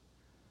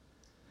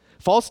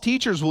 False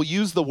teachers will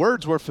use the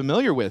words we're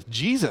familiar with: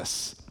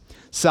 Jesus,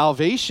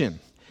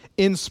 salvation,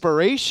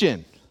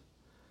 inspiration.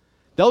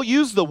 They'll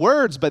use the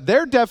words, but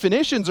their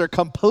definitions are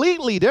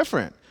completely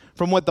different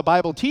from what the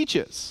Bible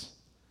teaches.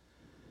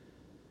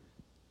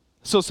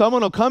 So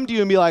someone will come to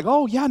you and be like,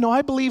 oh, yeah, no,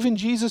 I believe in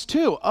Jesus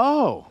too.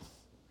 Oh,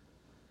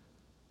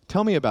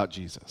 tell me about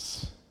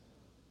Jesus.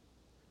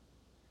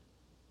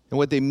 And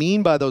what they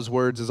mean by those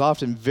words is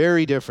often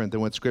very different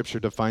than what Scripture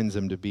defines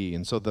them to be.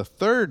 And so the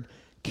third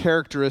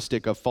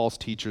characteristic of false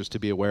teachers to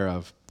be aware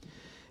of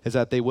is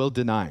that they will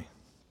deny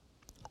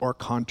or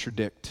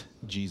contradict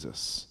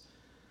Jesus.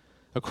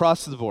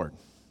 Across the board,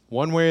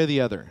 one way or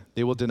the other,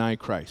 they will deny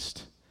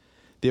Christ.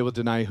 They will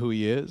deny who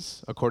he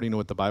is, according to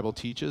what the Bible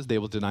teaches. They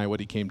will deny what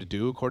he came to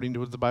do, according to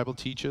what the Bible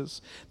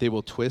teaches. They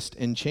will twist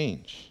and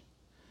change.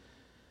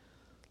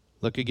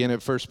 Look again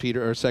at 2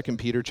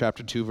 Peter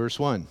chapter 2, verse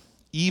 1.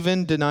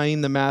 Even denying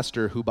the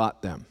master who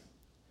bought them.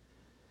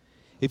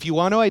 If you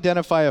want to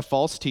identify a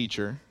false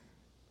teacher,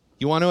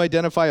 you want to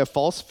identify a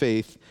false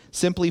faith,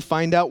 simply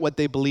find out what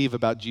they believe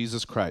about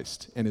Jesus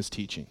Christ and his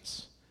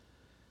teachings.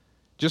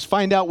 Just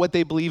find out what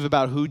they believe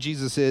about who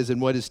Jesus is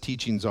and what his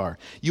teachings are.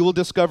 You will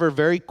discover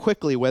very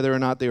quickly whether or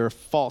not they are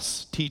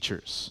false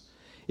teachers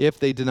if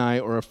they deny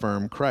or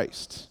affirm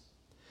Christ.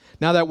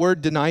 Now that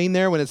word denying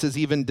there, when it says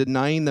even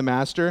denying the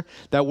master,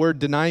 that word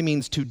deny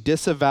means to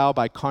disavow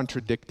by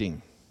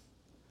contradicting.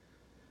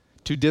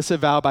 To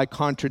disavow by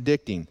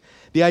contradicting.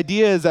 The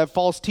idea is that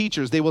false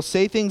teachers, they will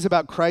say things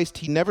about Christ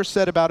he never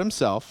said about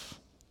himself,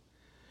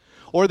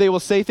 or they will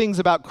say things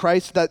about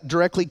Christ that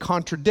directly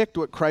contradict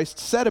what Christ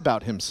said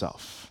about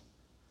himself.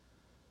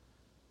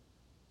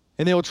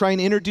 And they will try and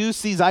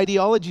introduce these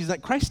ideologies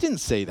that Christ didn't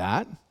say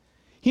that.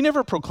 He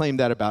never proclaimed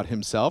that about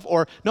himself.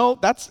 Or, no,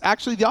 that's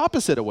actually the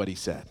opposite of what he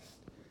said.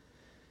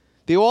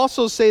 They will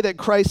also say that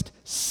Christ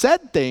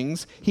said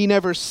things he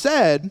never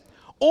said,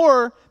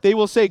 Or they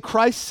will say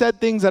Christ said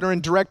things that are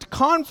in direct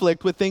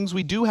conflict with things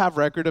we do have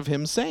record of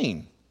him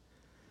saying.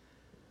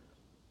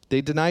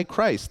 They deny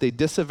Christ. They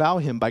disavow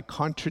him by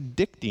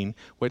contradicting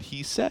what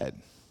he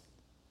said.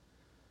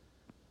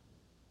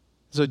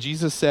 So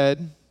Jesus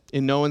said,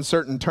 in no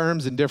uncertain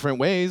terms, in different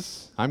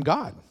ways, I'm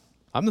God.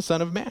 I'm the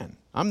Son of Man.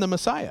 I'm the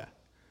Messiah.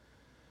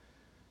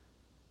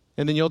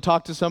 And then you'll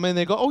talk to someone and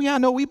they go, oh yeah,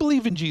 no, we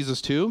believe in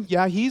Jesus too.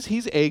 Yeah,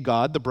 he's a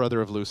God, the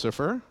brother of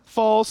Lucifer.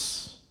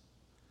 False.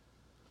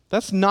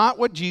 That's not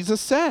what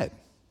Jesus said.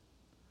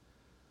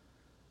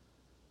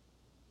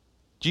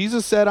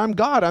 Jesus said, I'm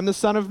God, I'm the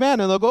Son of Man.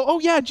 And they'll go, oh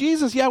yeah,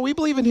 Jesus, yeah, we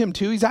believe in him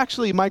too. He's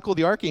actually Michael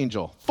the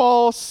Archangel.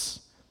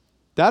 False.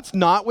 That's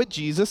not what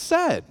Jesus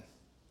said.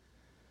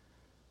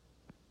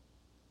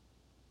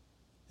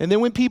 And then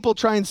when people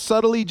try and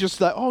subtly just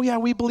like, oh yeah,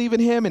 we believe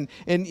in him,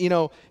 and you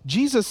know,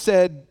 Jesus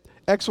said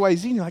X, Y,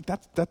 Z, and you're like,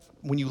 that's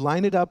when you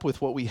line it up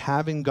with what we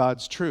have in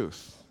God's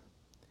truth,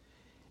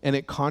 and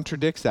it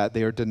contradicts that,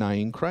 they are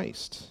denying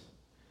Christ.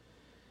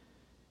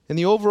 And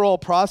the overall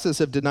process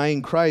of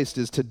denying Christ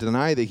is to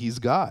deny that he's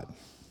God.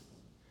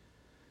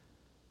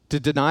 To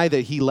deny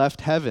that he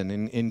left heaven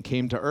and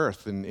came to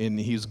earth, and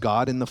he's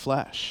God in the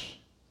flesh,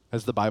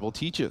 as the Bible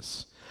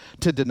teaches.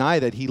 To deny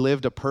that he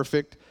lived a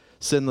perfect,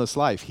 sinless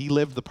life. He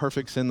lived the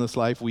perfect, sinless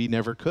life we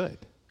never could.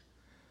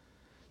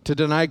 To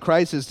deny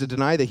Christ is to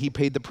deny that he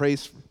paid the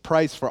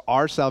price for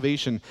our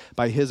salvation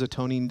by his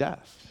atoning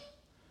death.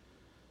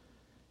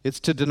 It's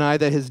to deny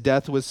that his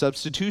death was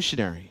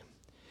substitutionary,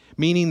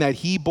 meaning that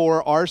he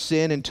bore our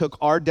sin and took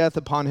our death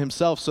upon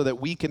himself so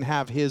that we can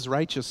have his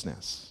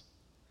righteousness.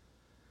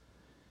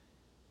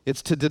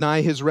 It's to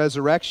deny his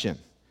resurrection,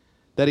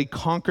 that he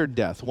conquered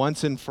death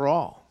once and for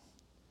all,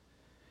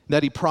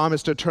 that he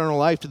promised eternal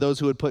life to those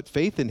who would put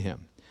faith in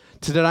him.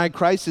 To deny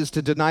Christ is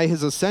to deny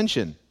his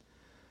ascension,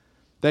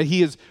 that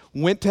he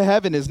went to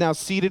heaven, is now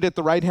seated at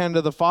the right hand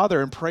of the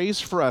Father and prays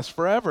for us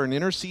forever and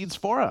intercedes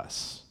for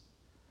us.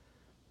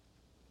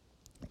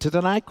 To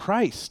deny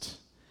Christ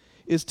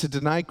is to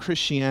deny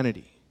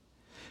Christianity,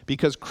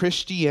 because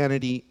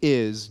Christianity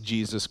is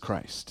Jesus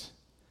Christ.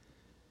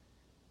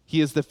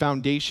 He is the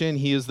foundation,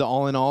 he is the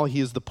all in all, he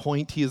is the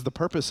point, he is the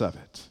purpose of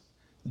it.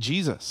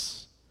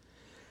 Jesus.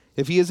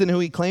 If he isn't who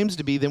he claims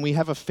to be, then we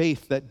have a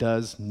faith that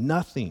does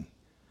nothing.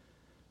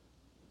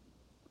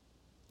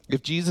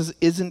 If Jesus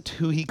isn't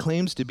who he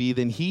claims to be,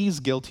 then he's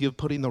guilty of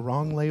putting the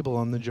wrong label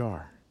on the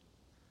jar.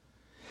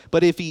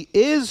 But if he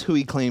is who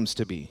he claims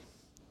to be,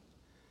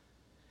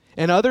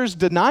 and others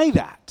deny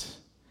that,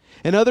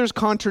 and others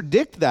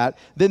contradict that,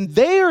 then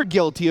they are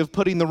guilty of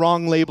putting the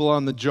wrong label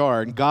on the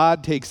jar. And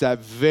God takes that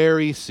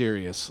very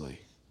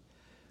seriously.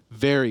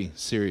 Very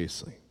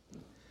seriously.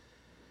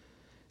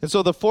 And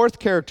so the fourth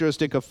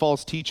characteristic of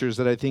false teachers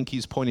that I think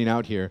he's pointing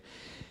out here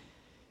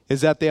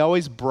is that they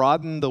always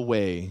broaden the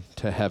way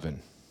to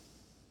heaven.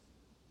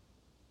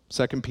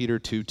 2 Peter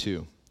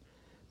 2:2.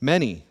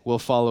 Many will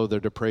follow their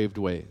depraved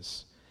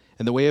ways,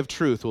 and the way of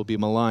truth will be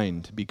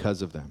maligned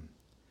because of them.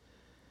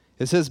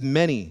 It says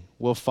many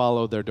will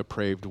follow their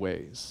depraved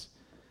ways.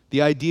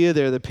 The idea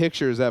there, the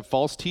picture, is that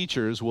false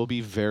teachers will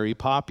be very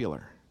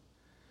popular.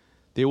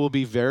 They will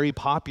be very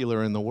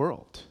popular in the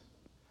world.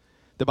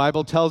 The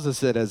Bible tells us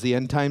that as the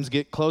end times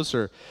get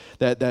closer,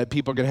 that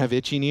people are going to have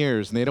itching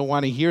ears, and they don't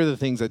want to hear the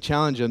things that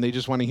challenge them. They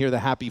just want to hear the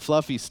happy,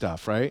 fluffy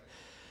stuff, right?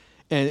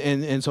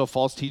 And so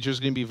false teachers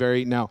are going to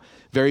be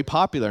very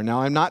popular.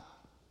 Now, I'm not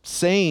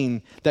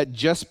saying that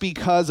just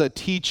because a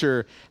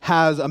teacher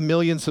has 1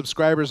 million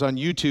subscribers on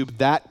YouTube,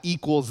 that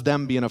equals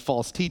them being a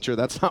false teacher.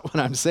 That's not what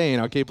I'm saying,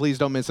 okay? Please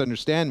don't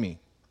misunderstand me.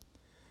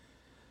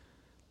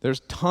 There's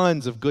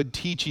tons of good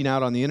teaching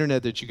out on the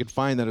internet that you could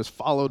find that is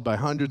followed by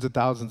hundreds of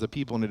thousands of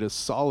people, and it is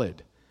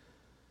solid.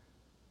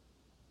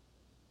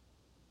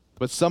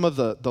 But some of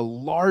the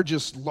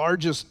largest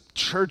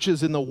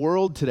churches in the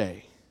world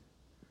today,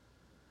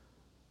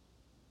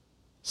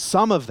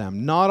 some of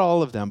them, not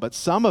all of them, but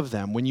some of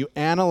them, when you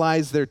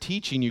analyze their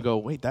teaching, you go,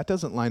 wait, that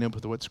doesn't line up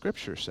with what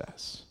Scripture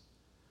says.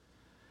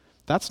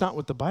 That's not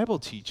what the Bible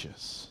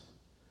teaches.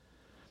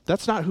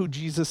 That's not who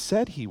Jesus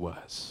said he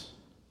was.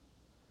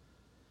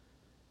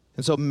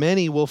 And so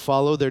many will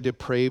follow their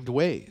depraved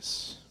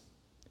ways.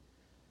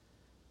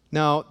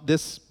 Now,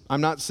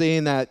 I'm not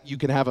saying that you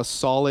can have a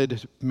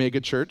solid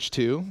megachurch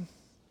too,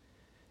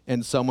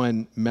 and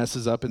someone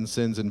messes up and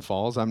sins and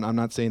falls. I'm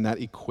not saying that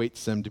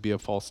equates them to be a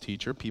false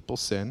teacher. People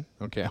sin.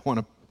 Okay, I want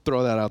to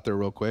throw that out there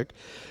real quick.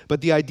 But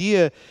the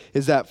idea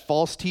is that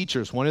false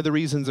teachers, one of the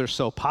reasons they're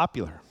so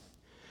popular,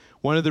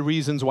 one of the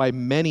reasons why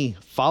many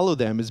follow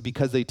them is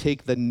because they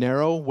take the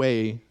narrow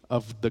way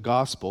of the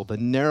gospel, the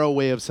narrow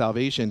way of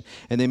salvation,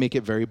 and they make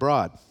it very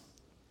broad.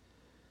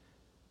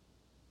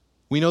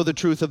 We know the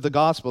truth of the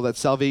gospel, that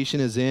salvation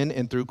is in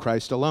and through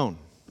Christ alone.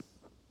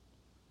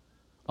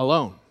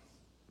 Alone.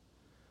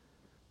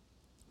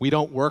 We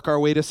don't work our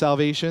way to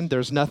salvation.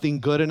 There's nothing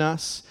good in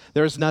us.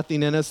 There's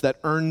nothing in us that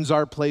earns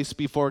our place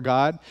before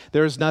God.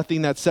 There's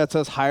nothing that sets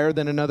us higher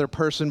than another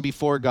person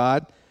before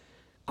God.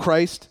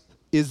 Christ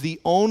is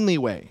the only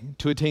way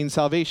to attain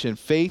salvation,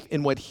 faith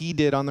in what he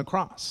did on the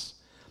cross.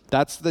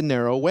 That's the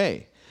narrow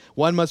way.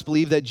 One must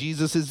believe that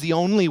Jesus is the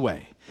only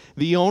way,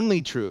 the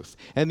only truth,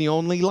 and the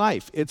only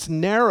life. It's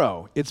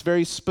narrow. It's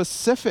very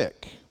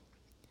specific.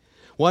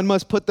 One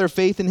must put their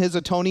faith in his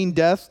atoning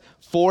death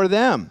for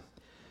them.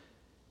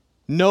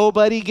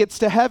 Nobody gets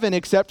to heaven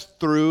except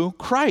through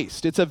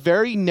Christ. It's a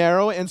very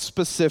narrow and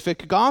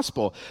specific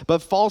gospel.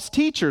 But false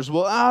teachers,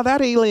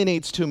 that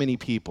alienates too many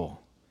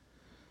people.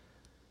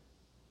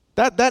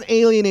 That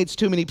alienates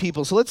too many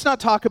people. So let's not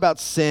talk about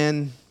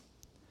sin.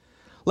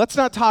 Let's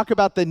not talk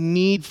about the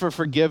need for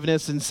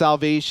forgiveness and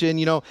salvation.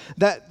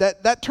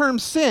 That term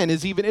sin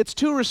it's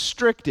too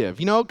restrictive,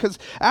 because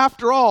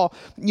after all,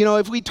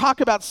 if we talk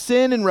about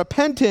sin and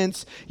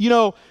repentance,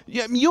 you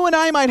and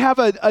I might have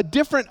a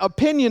different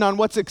opinion on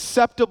what's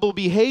acceptable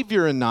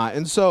behavior and not.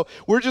 And so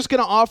we're just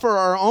going to offer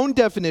our own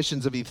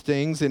definitions of these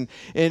things.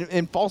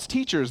 And false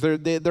teachers,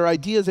 their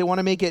ideas, they want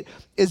to make it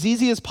as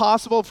easy as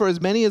possible for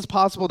as many as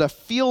possible to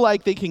feel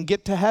like they can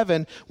get to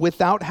heaven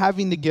without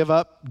having to give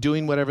up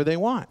doing whatever they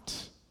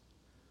want.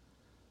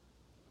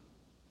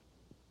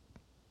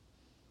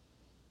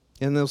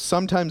 And they'll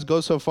sometimes go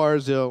so far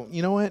as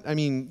you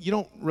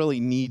don't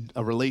really need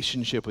a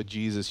relationship with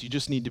Jesus. You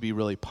just need to be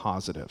really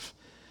positive.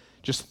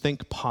 Just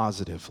think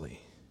positively.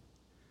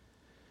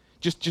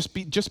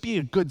 Just be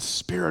a good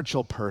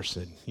spiritual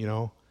person,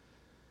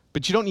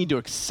 But you don't need to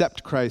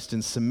accept Christ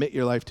and submit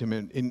your life to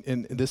him.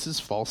 And this is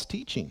false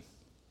teaching.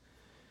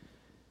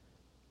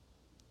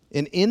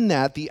 And in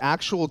that, the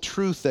actual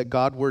truth that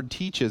God's word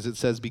teaches, it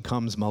says,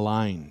 becomes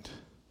maligned.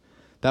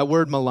 That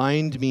word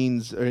maligned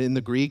means, or in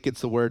the Greek,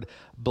 it's the word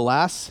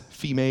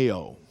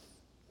blasphemeo.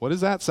 What does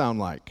that sound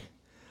like?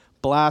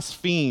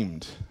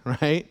 Blasphemed,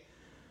 right?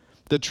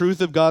 The truth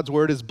of God's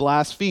word is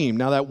blasphemed.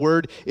 Now that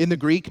word in the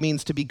Greek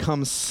means to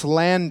become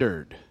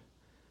slandered.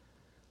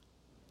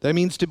 That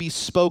means to be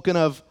spoken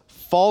of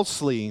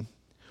falsely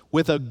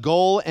with a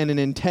goal and an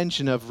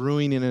intention of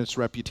ruining its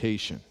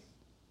reputation.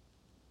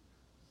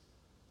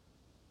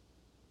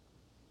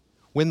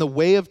 When the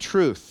way of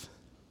truth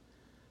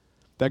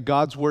that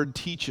God's word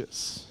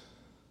teaches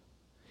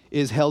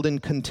is held in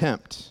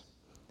contempt,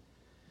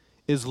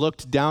 is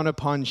looked down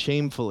upon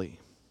shamefully.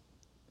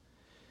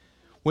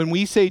 When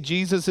we say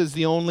Jesus is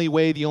the only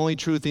way, the only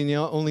truth, and the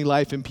only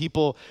life, and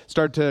people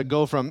start to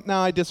go from, no,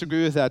 I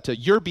disagree with that, to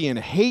you're being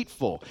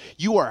hateful.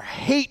 You are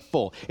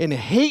hateful and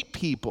hate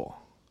people.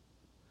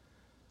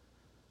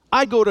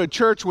 I go to a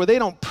church where they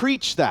don't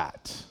preach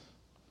that.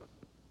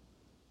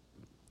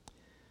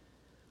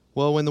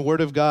 Well, when the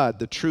word of God,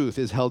 the truth,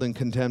 is held in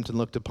contempt and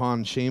looked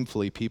upon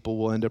shamefully, people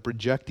will end up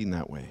rejecting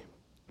that way.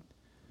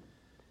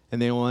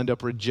 And they will end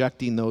up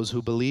rejecting those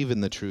who believe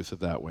in the truth of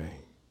that way.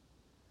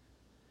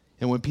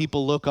 And when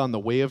people look on the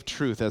way of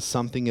truth as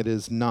something it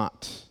is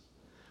not,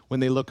 when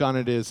they look on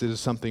it as it is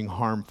something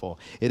harmful,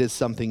 it is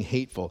something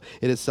hateful,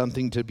 it is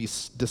something to be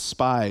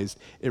despised,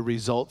 it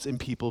results in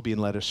people being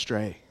led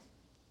astray.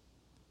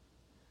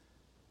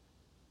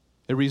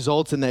 It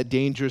results in that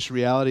dangerous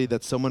reality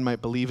that someone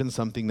might believe in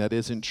something that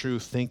isn't true,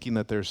 thinking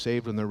that they're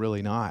saved when they're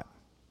really not.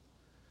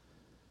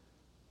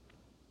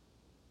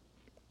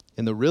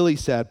 And the really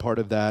sad part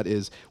of that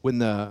is when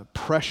the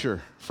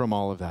pressure from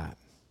all of that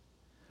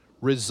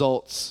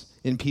results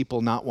in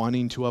people not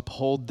wanting to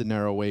uphold the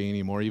narrow way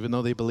anymore, even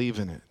though they believe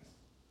in it.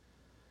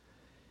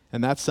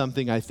 And that's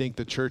something I think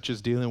the church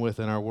is dealing with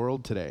in our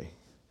world today.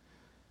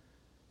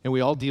 And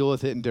we all deal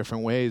with it in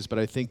different ways, but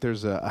I think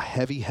there's a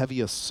heavy,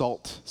 heavy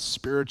assault,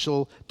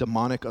 spiritual,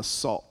 demonic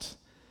assault,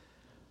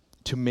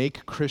 to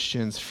make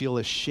Christians feel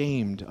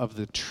ashamed of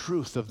the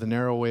truth of the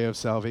narrow way of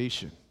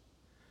salvation.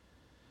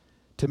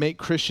 To make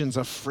Christians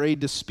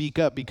afraid to speak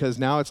up, because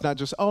now it's not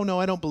just, oh no,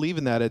 I don't believe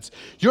in that. It's,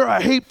 you're a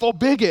hateful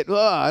bigot. Ugh,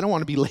 I don't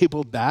want to be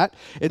labeled that.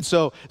 And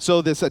so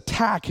this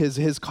attack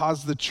has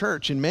caused the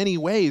church in many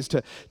ways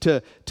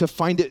to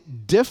find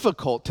it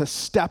difficult to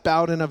step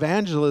out in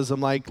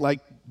evangelism like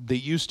they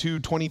used to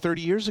 20,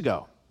 30 years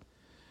ago.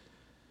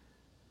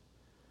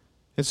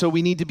 And so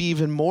we need to be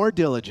even more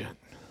diligent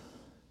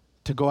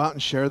to go out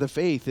and share the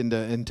faith and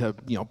to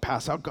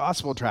pass out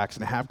gospel tracts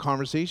and have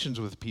conversations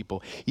with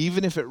people,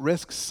 even if it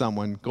risks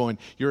someone going,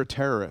 you're a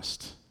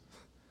terrorist.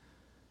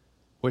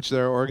 Which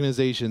there are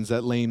organizations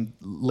that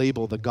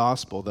label the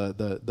gospel,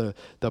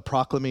 the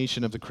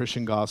proclamation of the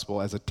Christian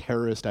gospel, as a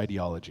terrorist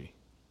ideology.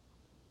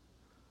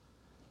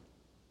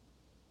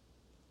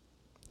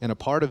 And a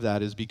part of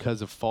that is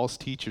because of false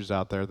teachers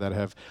out there that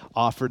have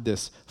offered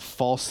this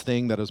false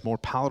thing that is more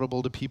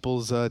palatable to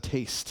people's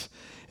taste.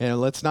 And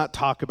let's not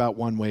talk about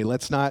one way.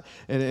 Let's not,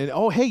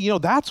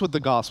 that's what the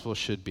gospel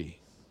should be.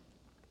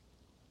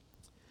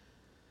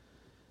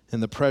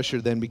 And the pressure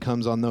then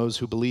becomes on those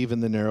who believe in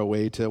the narrow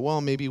way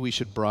to, maybe we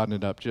should broaden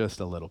it up just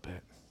a little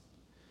bit.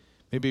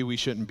 Maybe we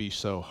shouldn't be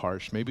so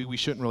harsh. Maybe we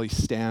shouldn't really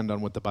stand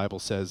on what the Bible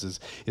says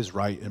is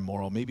right and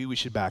moral. Maybe we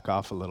should back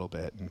off a little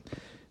bit. And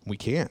we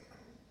can't.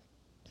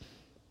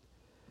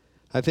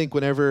 I think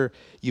whenever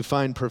you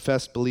find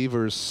professed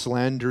believers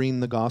slandering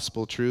the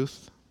gospel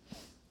truth,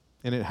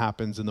 and it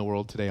happens in the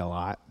world today a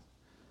lot,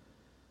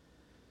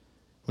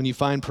 When you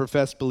find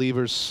professed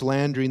believers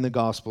slandering the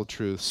gospel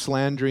truth,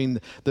 slandering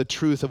the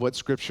truth of what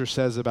Scripture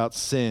says about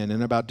sin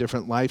and about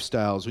different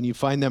lifestyles, when you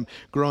find them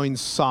growing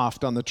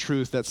soft on the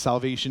truth that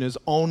salvation is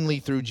only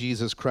through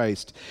Jesus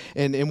Christ,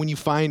 and when you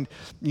find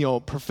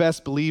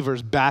professed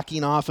believers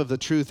backing off of the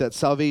truth that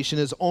salvation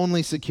is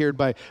only secured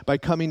by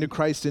coming to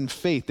Christ in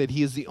faith, that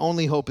He is the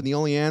only hope and the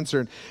only answer,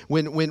 and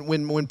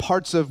when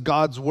parts of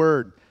God's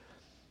Word,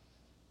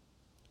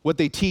 what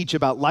they teach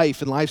about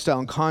life and lifestyle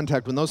and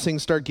contact, when those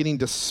things start getting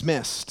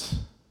dismissed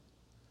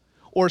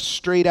or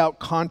straight out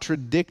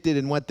contradicted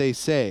in what they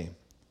say,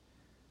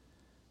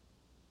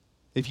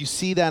 if you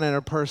see that in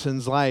a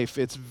person's life,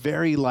 it's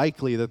very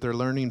likely that they're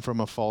learning from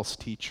a false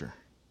teacher.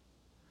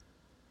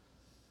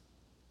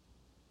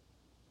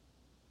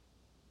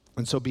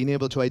 And so being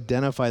able to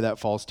identify that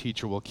false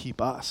teacher will keep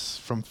us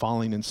from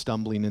falling and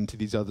stumbling into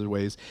these other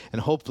ways,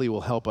 and hopefully will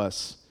help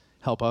us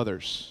help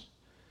others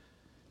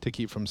to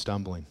keep from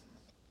stumbling.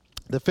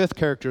 The fifth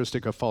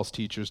characteristic of false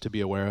teachers to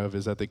be aware of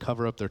is that they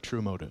cover up their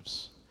true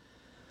motives.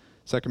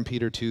 2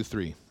 Peter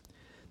 2:3.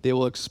 They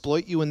will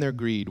exploit you in their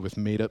greed with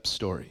made-up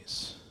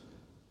stories.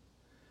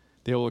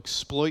 They will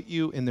exploit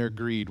you in their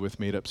greed with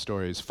made-up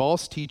stories.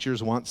 False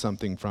teachers want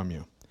something from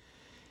you,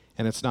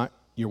 and it's not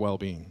your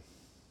well-being.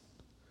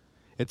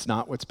 It's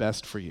not what's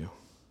best for you.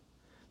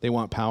 They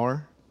want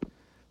power.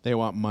 They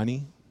want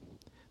money.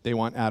 They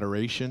want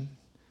adoration.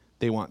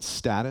 They want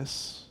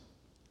status.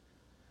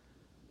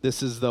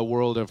 This is the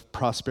world of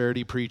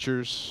prosperity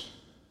preachers.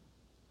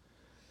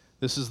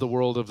 This is the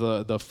world of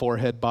the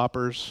forehead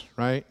boppers,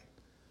 right?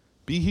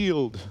 Be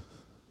healed.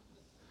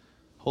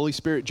 Holy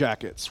Spirit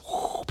jackets.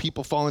 Woo,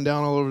 people falling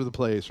down all over the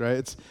place,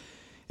 right?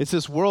 It's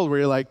this world where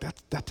you're like,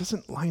 that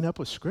doesn't line up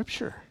with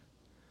Scripture.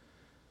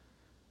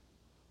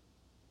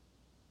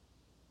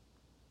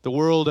 The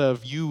world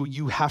of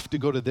you have to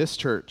go to this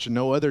church and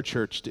no other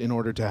church in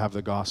order to have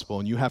the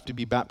gospel, and you have to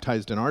be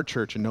baptized in our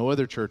church and no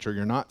other church or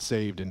you're not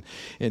saved,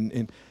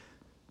 and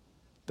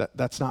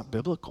that's not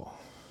biblical.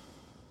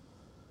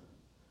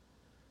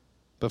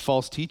 But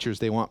false teachers,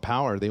 they want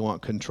power, they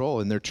want control,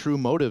 and their true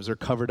motives are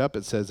covered up,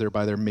 it says there,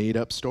 by their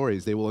made-up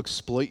stories. They will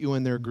exploit you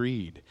in their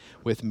greed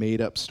with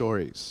made-up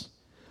stories.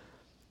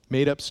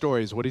 Made-up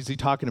stories, what is he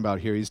talking about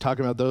here? He's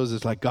talking about those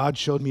as like, God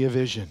showed me a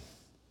vision.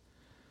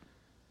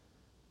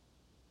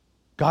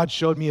 God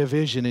showed me a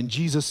vision, and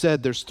Jesus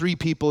said there's 3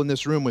 people in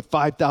this room with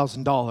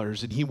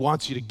 $5,000, and He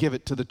wants you to give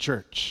it to the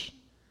church.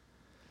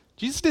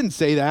 Jesus didn't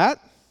say that.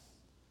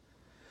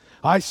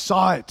 I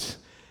saw it,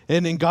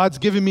 and God's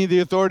given me the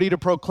authority to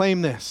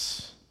proclaim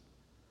this.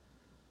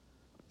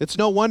 It's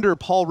no wonder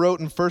Paul wrote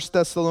in 1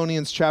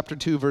 Thessalonians chapter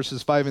 2,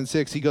 verses 5 and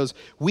 6, he goes,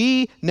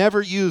 we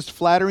never used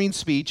flattering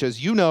speech,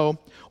 as you know,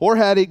 or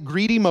had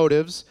greedy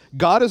motives.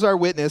 God is our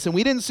witness, and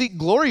we didn't seek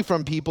glory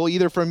from people,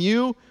 either from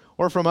you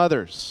or from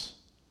others.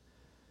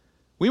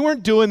 We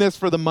weren't doing this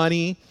for the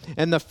money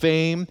and the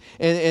fame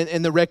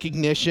and the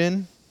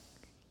recognition.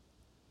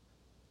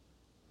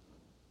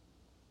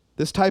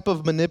 This type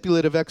of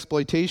manipulative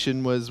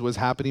exploitation was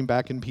happening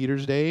back in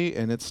Peter's day,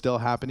 and it's still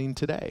happening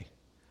today.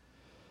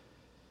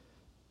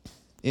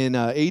 In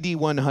AD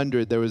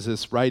 100, there was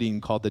this writing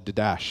called the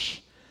Didache,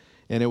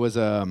 and it was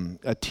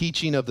a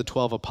teaching of the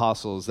 12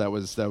 apostles that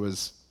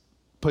was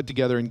put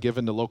together and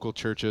given to local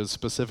churches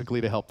specifically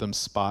to help them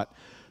spot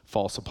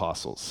false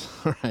apostles,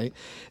 right?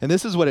 And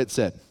this is what it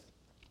said.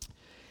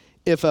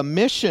 If a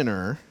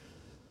missioner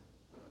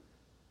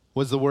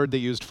was the word they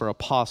used for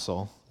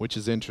apostle, which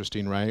is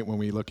interesting, right? When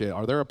we look at,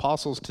 are there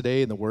apostles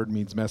today? And the word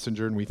means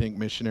messenger, and we think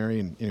missionary.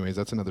 And anyways,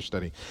 that's another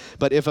study.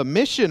 But if a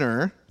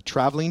missioner,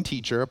 traveling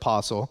teacher,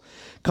 apostle,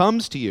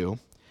 comes to you,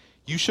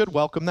 you should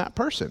welcome that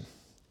person.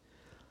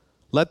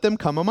 Let them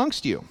come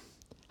amongst you.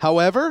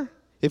 However,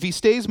 if he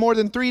stays more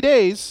than 3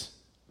 days,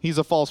 he's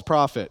a false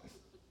prophet.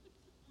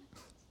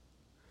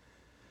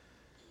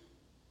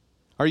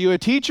 Are you a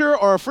teacher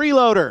or a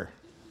freeloader?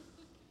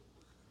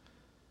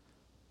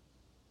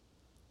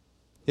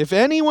 If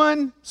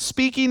anyone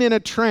speaking in a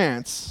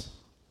trance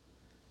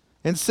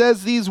and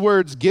says these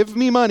words, give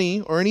me money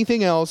or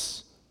anything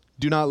else,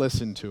 do not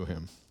listen to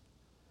him.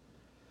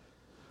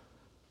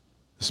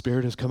 The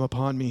Spirit has come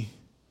upon me.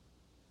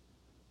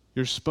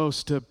 You're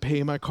supposed to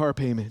pay my car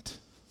payment.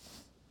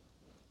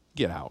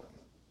 Get out.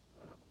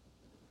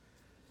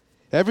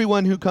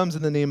 Everyone who comes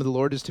in the name of the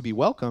Lord is to be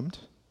welcomed.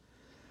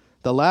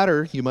 The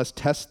latter, you must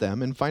test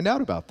them and find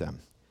out about them.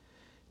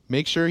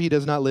 Make sure he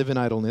does not live in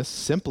idleness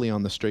simply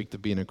on the strength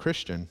of being a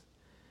Christian.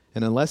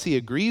 And unless he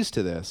agrees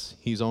to this,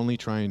 he's only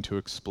trying to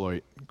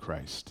exploit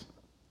Christ.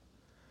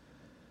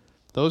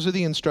 Those are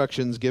the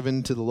instructions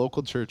given to the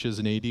local churches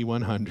in AD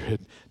 100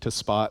 to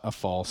spot a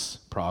false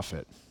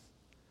prophet.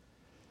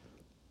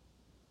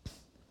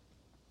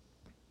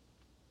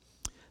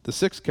 The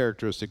sixth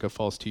characteristic of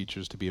false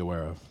teachers to be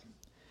aware of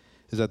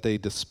is that they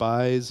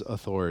despise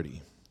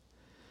authority.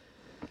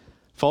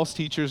 False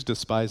teachers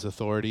despise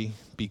authority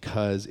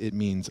because it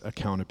means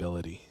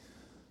accountability.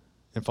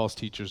 And false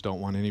teachers don't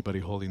want anybody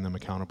holding them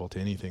accountable to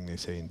anything they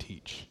say and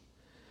teach.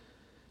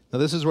 Now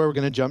this is where we're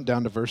going to jump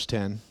down to verse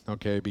 10,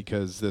 okay,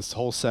 because this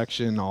whole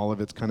section, all of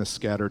it's kind of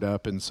scattered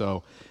up, and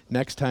so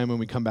next time when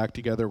we come back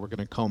together, we're going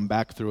to come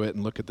back through it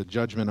and look at the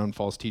judgment on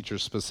false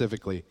teachers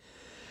specifically.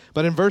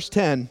 But in verse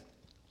 10,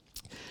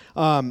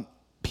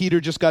 Peter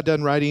just got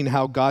done writing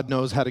how God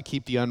knows how to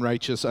keep the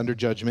unrighteous under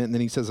judgment, and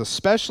then he says,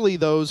 especially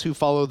those who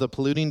follow the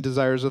polluting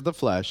desires of the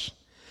flesh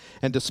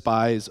and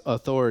despise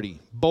authority.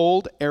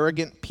 Bold,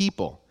 arrogant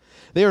people.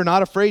 They are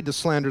not afraid to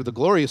slander the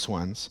glorious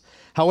ones.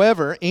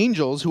 However,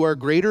 angels who are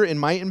greater in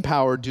might and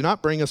power do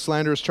not bring a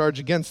slanderous charge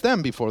against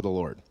them before the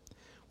Lord.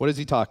 What is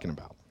he talking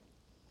about?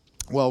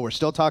 Well, we're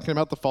still talking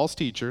about the false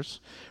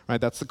teachers,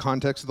 right? That's the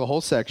context of the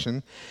whole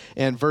section.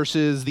 And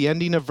the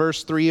ending of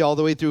verse 3 all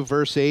the way through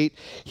verse 8,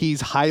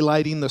 he's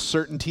highlighting the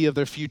certainty of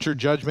their future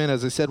judgment.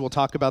 As I said, we'll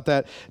talk about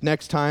that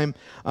next time.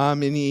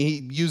 And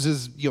he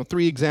uses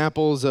 3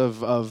 examples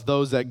of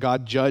those that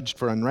God judged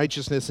for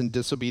unrighteousness and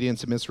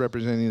disobedience and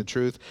misrepresenting the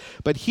truth.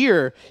 But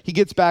here, he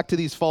gets back to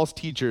these false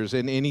teachers,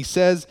 and he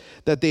says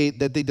that they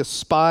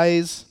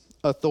despise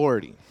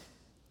authority.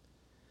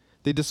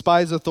 They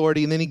despise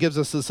authority, and then he gives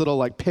us this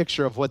little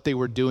picture of what they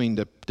were doing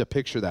to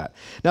picture that.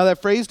 Now that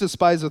phrase,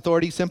 despise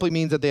authority, simply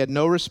means that they had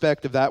no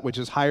respect of that which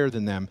is higher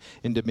than them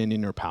in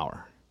dominion or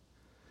power.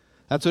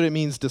 That's what it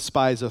means,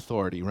 despise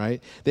authority, right?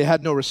 They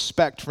had no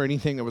respect for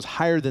anything that was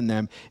higher than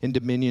them in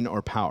dominion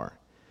or power.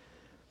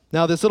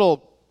 Now this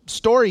little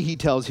story he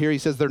tells here, he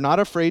says they're not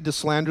afraid to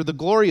slander the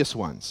glorious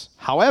ones.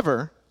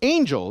 However,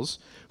 angels,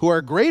 who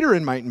are greater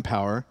in might and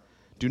power,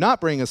 do not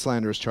bring a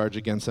slanderous charge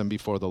against them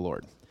before the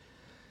Lord.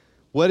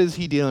 What is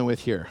he dealing with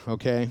here,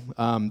 okay?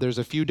 There's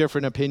a few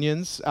different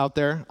opinions out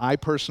there. I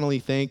personally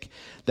think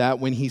that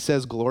when he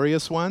says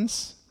glorious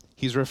ones,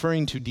 he's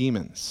referring to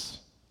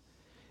demons.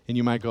 And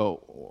you might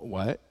go,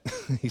 what?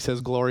 He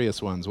says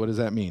glorious ones. What does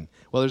that mean?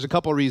 Well, there's a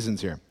couple reasons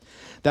here.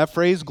 That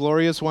phrase,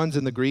 glorious ones,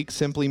 in the Greek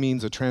simply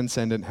means a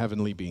transcendent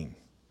heavenly being,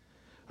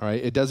 all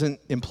right? It doesn't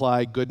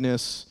imply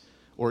goodness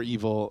or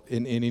evil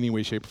in any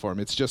way, shape, or form.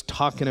 It's just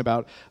talking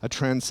about a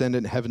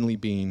transcendent heavenly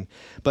being.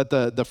 But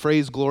the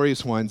phrase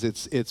glorious ones,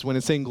 it's when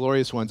it's saying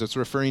glorious ones, it's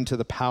referring to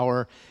the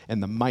power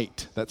and the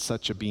might that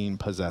such a being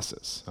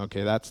possesses.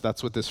 Okay,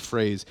 that's what this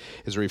phrase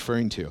is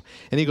referring to.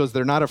 And he goes,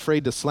 they're not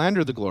afraid to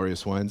slander the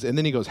glorious ones. And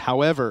then he goes,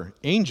 however,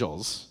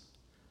 angels,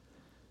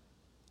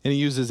 and he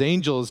uses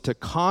angels to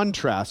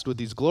contrast with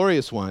these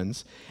glorious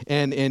ones.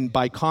 And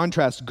by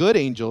contrast, good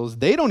angels,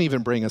 they don't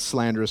even bring a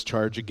slanderous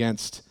charge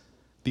against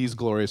these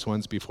glorious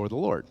ones before the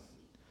Lord.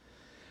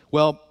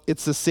 Well,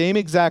 it's the same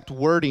exact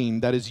wording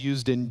that is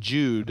used in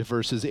Jude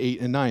verses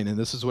 8 and 9, and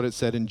this is what it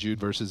said in Jude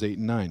verses 8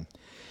 and 9.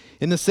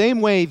 In the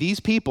same way, these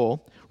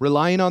people,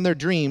 relying on their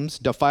dreams,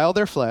 defile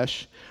their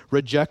flesh,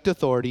 reject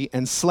authority,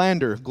 and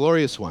slander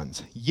glorious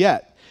ones.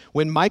 Yet,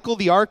 when Michael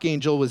the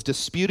archangel was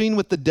disputing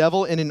with the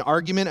devil in an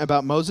argument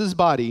about Moses'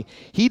 body,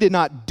 he did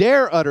not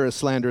dare utter a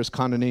slanderous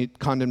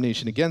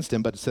condemnation against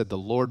him, but said, the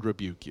Lord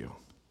rebuke you.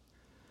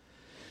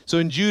 So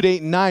in Jude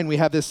 8 and 9, we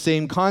have this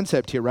same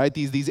concept here, right?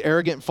 These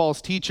arrogant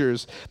false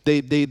teachers,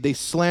 they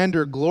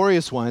slander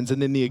glorious ones, and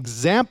then the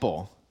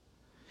example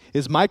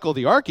is Michael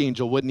the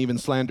archangel wouldn't even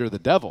slander the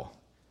devil.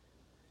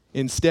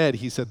 Instead,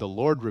 he said, the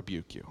Lord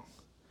rebuke you.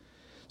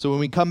 So when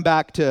we come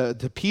back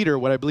to Peter,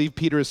 what I believe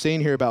Peter is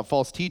saying here about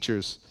false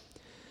teachers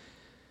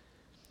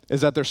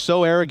is that they're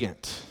so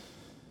arrogant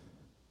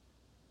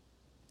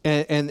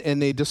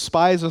and they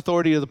despise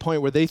authority to the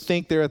point where they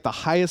think they're at the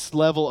highest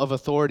level of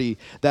authority,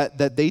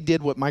 that they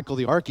did what Michael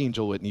the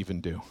archangel wouldn't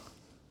even do.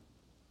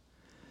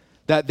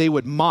 That they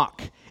would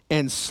mock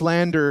and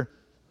slander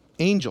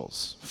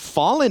angels,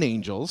 fallen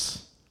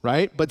angels,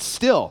 right? But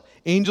still,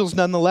 angels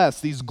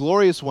nonetheless, these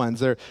glorious ones,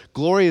 they're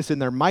glorious in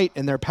their might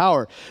and their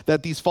power,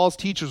 that these false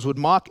teachers would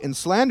mock and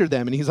slander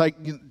them. And he's like,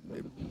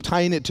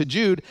 tying it to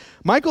Jude,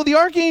 Michael the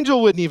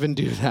archangel wouldn't even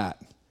do that.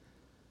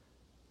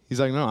 He's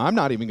like, no, I'm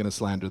not even going to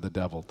slander the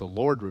devil. The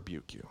Lord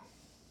rebuke you.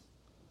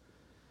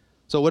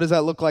 So what does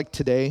that look like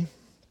today?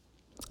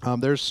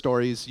 There's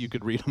stories, you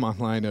could read them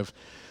online,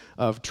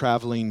 of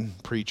traveling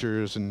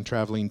preachers and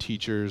traveling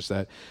teachers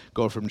that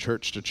go from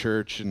church to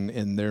church,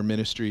 and their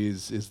ministry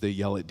is they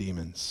yell at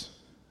demons,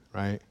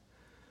 right?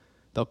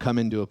 They'll come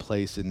into a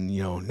place and,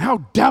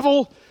 now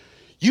devil,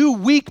 you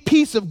weak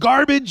piece of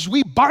garbage,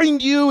 we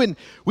bind you and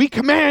we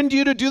command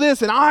you to do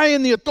this, and I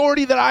and the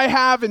authority that I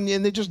have, and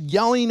they're just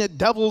yelling at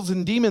devils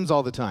and demons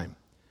all the time.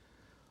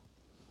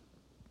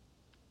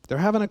 They're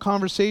having a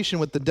conversation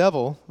with the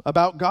devil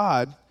about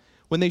God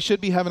when they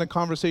should be having a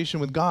conversation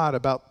with God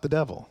about the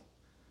devil.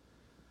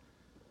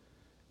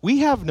 We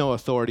have no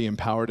authority and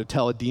power to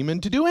tell a demon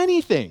to do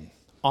anything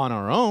on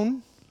our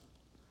own.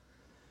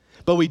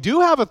 But we do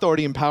have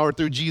authority and power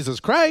through Jesus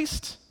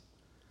Christ.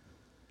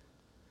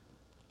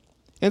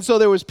 And so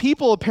there was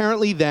people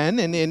apparently then,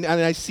 and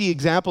I see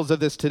examples of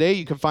this today,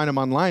 you can find them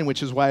online,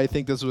 which is why I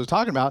think this was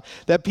talking about,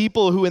 that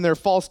people who in their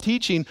false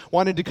teaching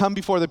wanted to come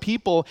before the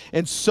people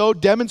and so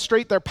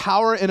demonstrate their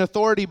power and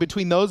authority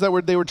between those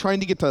that they were trying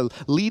to get to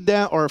lead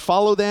them or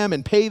follow them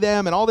and pay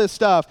them and all this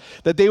stuff,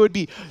 that they would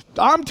be,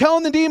 I'm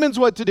telling the demons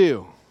what to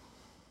do.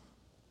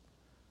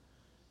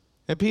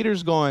 And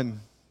Peter's going,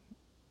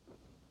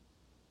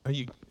 Are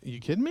you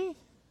kidding me?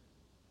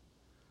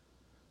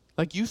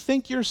 Like, you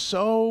think you're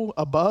so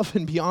above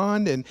and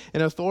beyond and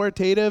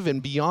authoritative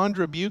and beyond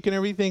rebuke and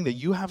everything that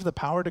you have the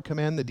power to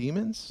command the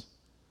demons?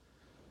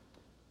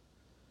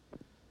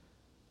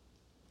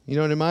 You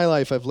know, and in my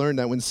life, I've learned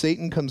that when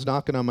Satan comes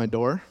knocking on my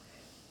door,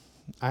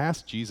 I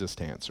ask Jesus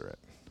to answer it.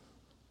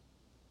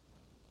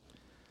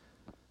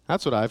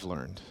 That's what I've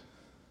learned.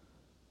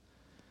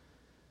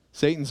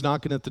 Satan's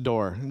knocking at the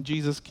door.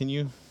 Jesus, can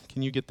you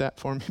get that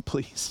for me,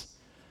 please?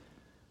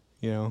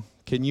 You know,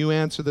 can you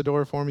answer the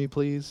door for me,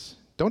 please?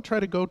 Don't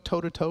try to go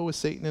toe-to-toe with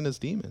Satan and his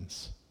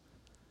demons.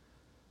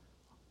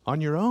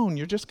 On your own,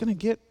 you're just going to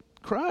get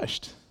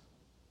crushed.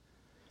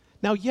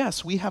 Now,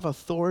 yes, we have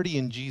authority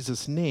in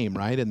Jesus' name,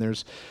 right? And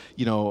there's,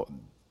 the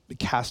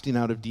casting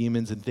out of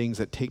demons and things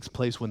that takes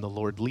place when the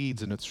Lord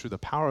leads, and it's through the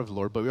power of the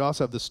Lord. But we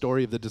also have the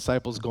story of the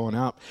disciples going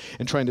out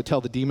and trying to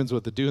tell the demons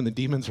what to do, and the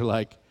demons are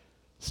like,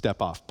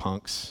 step off,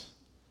 punks.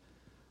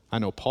 I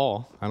know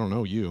Paul. I don't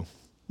know you.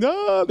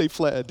 No, they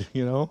fled,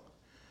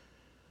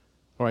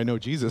 Or I know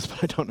Jesus,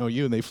 but I don't know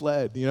you, and they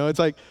fled. It's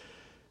like,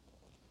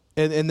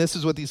 and this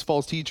is what these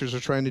false teachers are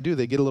trying to do.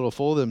 They get a little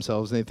full of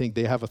themselves, and they think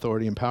they have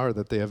authority and power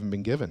that they haven't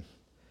been given.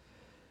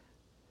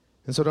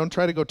 And so don't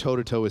try to go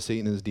toe-to-toe with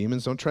Satan and his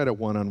demons. Don't try to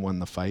one-on-one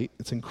the fight.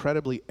 It's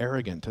incredibly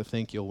arrogant to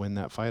think you'll win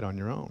that fight on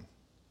your own.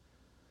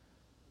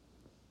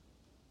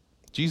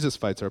 Jesus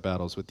fights our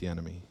battles with the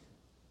enemy.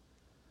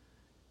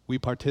 We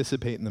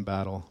participate in the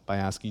battle by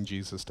asking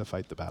Jesus to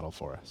fight the battle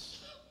for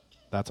us.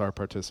 That's our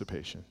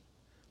participation.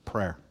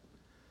 Prayer.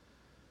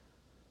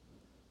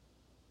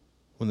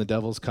 When the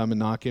devils come and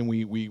knock in,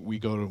 we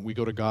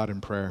go to God in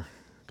prayer.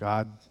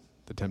 God,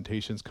 the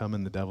temptation's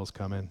coming, the devil's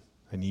coming.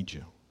 I need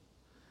you.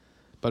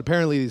 But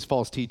apparently these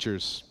false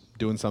teachers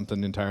doing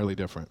something entirely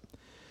different.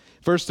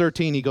 Verse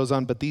 13, he goes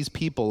on, but these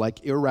people,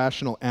 like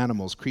irrational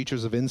animals,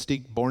 creatures of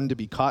instinct, born to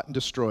be caught and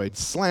destroyed,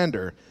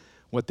 slander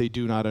what they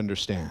do not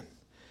understand.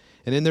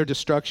 And in their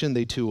destruction,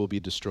 they too will be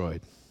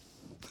destroyed.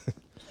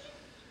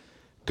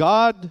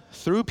 God,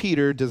 through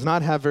Peter, does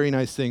not have very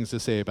nice things to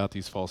say about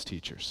these false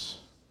teachers.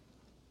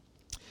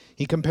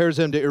 He compares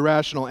them to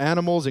irrational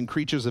animals and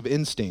creatures of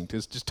instinct.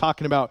 It's just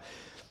talking about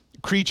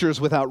creatures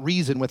without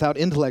reason, without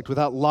intellect,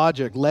 without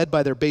logic, led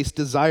by their base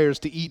desires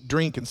to eat,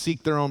 drink, and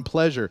seek their own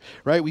pleasure,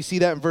 right? We see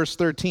that in verse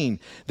 13.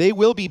 They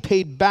will be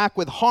paid back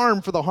with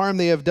harm for the harm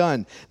they have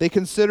done. They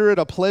consider it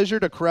a pleasure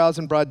to carouse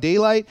in broad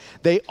daylight.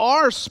 They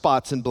are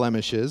spots and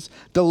blemishes,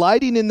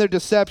 delighting in their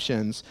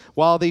deceptions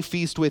while they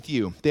feast with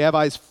you. They have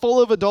eyes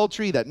full of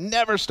adultery that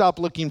never stop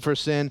looking for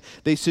sin.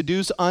 They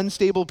seduce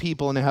unstable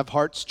people and have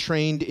hearts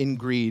trained in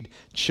greed,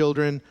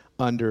 children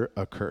under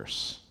a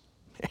curse.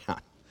 Man.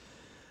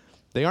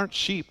 They aren't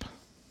sheep.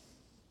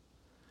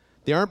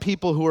 They aren't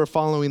people who are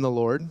following the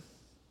Lord.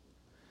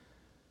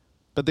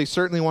 But they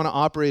certainly want to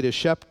operate as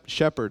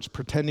shepherds,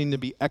 pretending to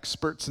be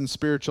experts in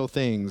spiritual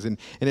things. And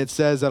it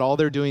says that all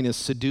they're doing is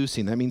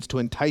seducing. That means to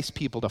entice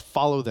people to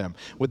follow them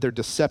with their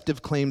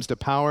deceptive claims to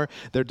power,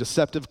 their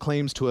deceptive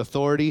claims to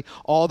authority.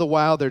 All the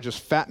while, they're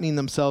just fattening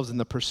themselves in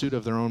the pursuit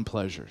of their own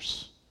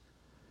pleasures.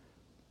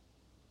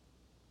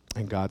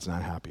 And God's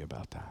not happy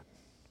about that.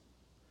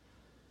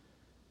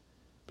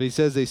 But he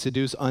says they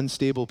seduce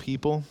unstable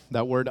people.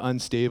 That word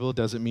unstable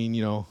doesn't mean,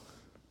 you're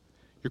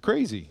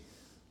crazy.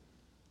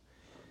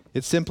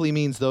 It simply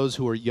means those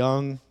who are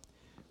young,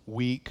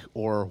 weak,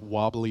 or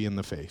wobbly in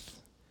the faith.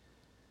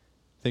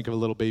 Think of a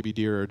little baby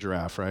deer or a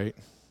giraffe, right?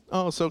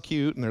 Oh, so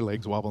cute, and their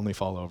legs wobble and they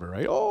fall over,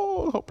 right?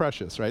 Oh, how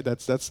precious, right?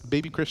 That's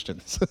baby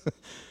Christians.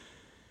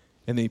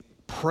 And they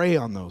prey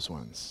on those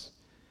ones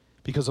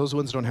because those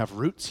ones don't have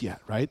roots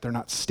yet, right? They're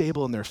not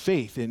stable in their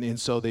faith, and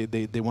so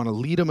they want to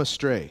lead them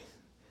astray.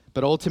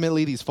 But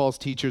ultimately, these false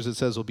teachers, it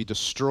says, will be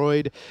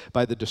destroyed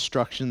by the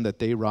destruction that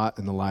they wrought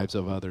in the lives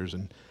of others.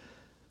 And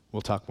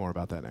we'll talk more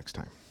about that next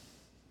time.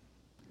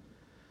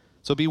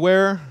 So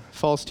beware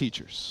false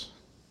teachers.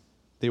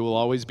 They will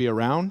always be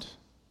around.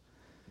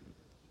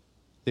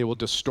 They will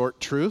distort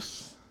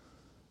truth.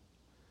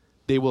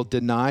 They will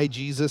deny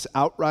Jesus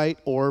outright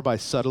or by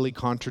subtly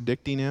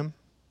contradicting him.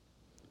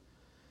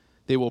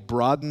 They will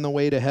broaden the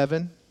way to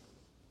heaven.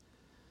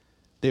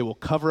 They will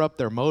cover up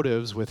their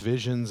motives with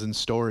visions and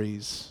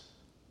stories.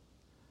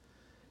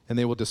 And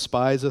they will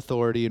despise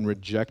authority and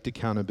reject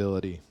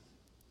accountability,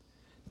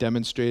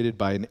 demonstrated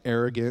by an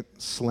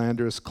arrogant,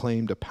 slanderous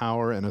claim to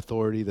power and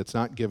authority that's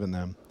not given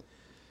them,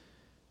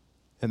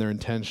 and their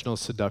intentional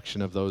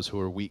seduction of those who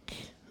are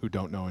weak, who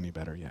don't know any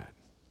better yet.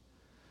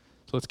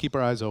 So let's keep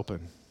our eyes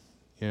open,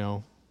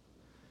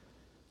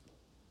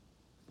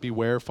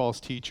 Beware false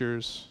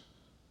teachers.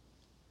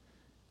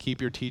 Keep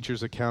your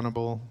teachers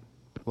accountable.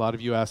 A lot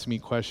of you ask me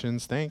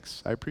questions.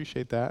 Thanks. I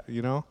appreciate that,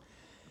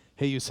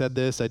 Hey, you said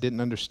this. I didn't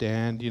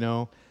understand,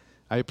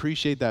 I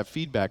appreciate that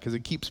feedback because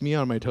it keeps me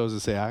on my toes to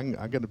say, I'm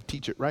going to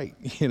teach it right,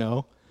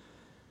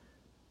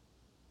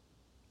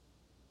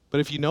 But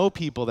if you know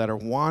people that are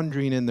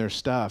wandering in their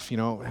stuff,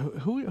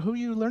 who are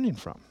you learning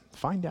from?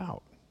 Find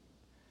out.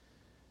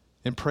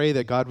 And pray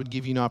that God would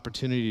give you an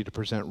opportunity to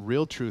present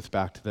real truth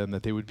back to them,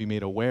 that they would be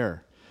made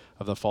aware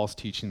of the false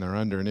teaching they're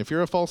under. And if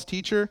you're a false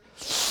teacher,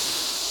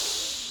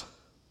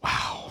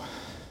 wow,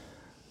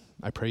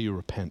 I pray you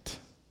repent,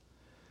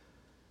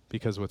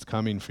 because what's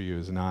coming for you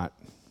is not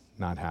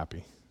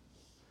happy.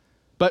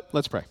 But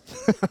let's pray.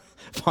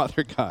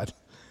 Father God,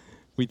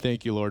 we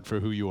thank you, Lord, for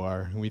who you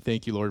are. And we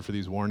thank you, Lord, for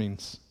these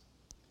warnings.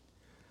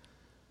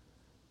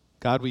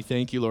 God, we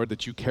thank you, Lord,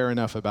 that you care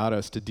enough about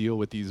us to deal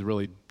with these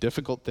really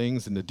difficult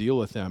things and to deal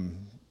with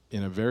them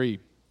in a very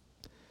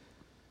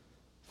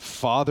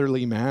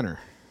fatherly manner.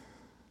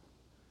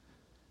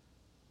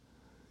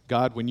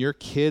 God, when your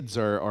kids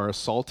are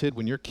assaulted,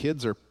 when your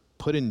kids are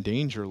put in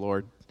danger,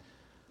 Lord,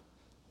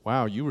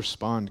 wow, you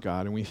respond,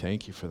 God, and we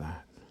thank you for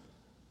that.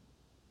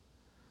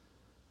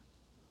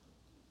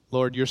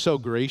 Lord, you're so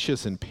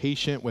gracious and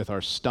patient with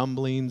our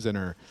stumblings and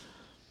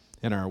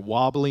our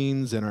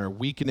wobblings and our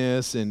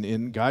weakness.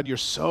 And God, you're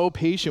so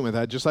patient with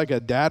that, just like a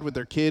dad with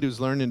their kid who's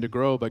learning to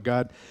grow. But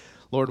God,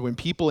 Lord, when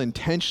people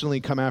intentionally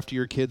come after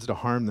your kids to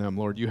harm them,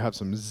 Lord, you have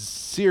some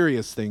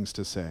serious things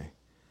to say.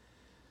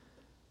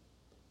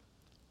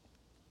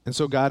 And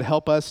so, God,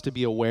 help us to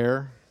be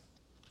aware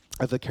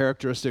of the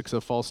characteristics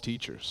of false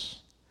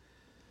teachers,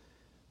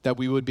 that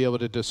we would be able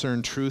to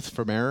discern truth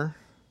from error,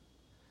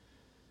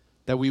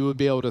 that we would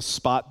be able to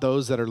spot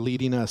those that are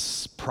leading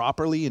us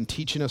properly and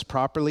teaching us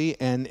properly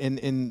and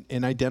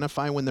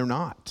identify when they're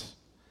not.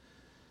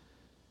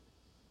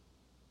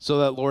 So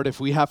that, Lord, if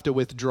we have to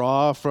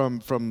withdraw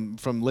from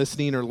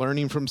listening or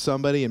learning from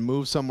somebody and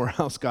move somewhere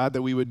else, God,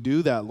 that we would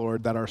do that,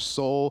 Lord, that our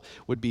soul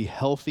would be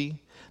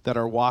healthy, that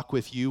our walk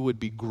with you would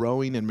be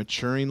growing and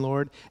maturing,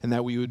 Lord, and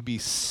that we would be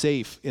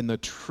safe in the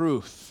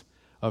truth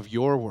of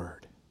your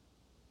word.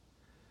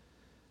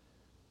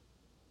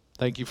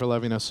 Thank you for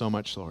loving us so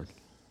much, Lord.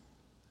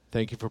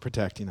 Thank you for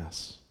protecting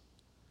us.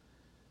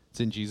 It's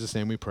in Jesus'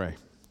 name we pray.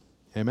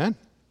 Amen.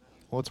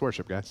 Well, let's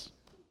worship, guys.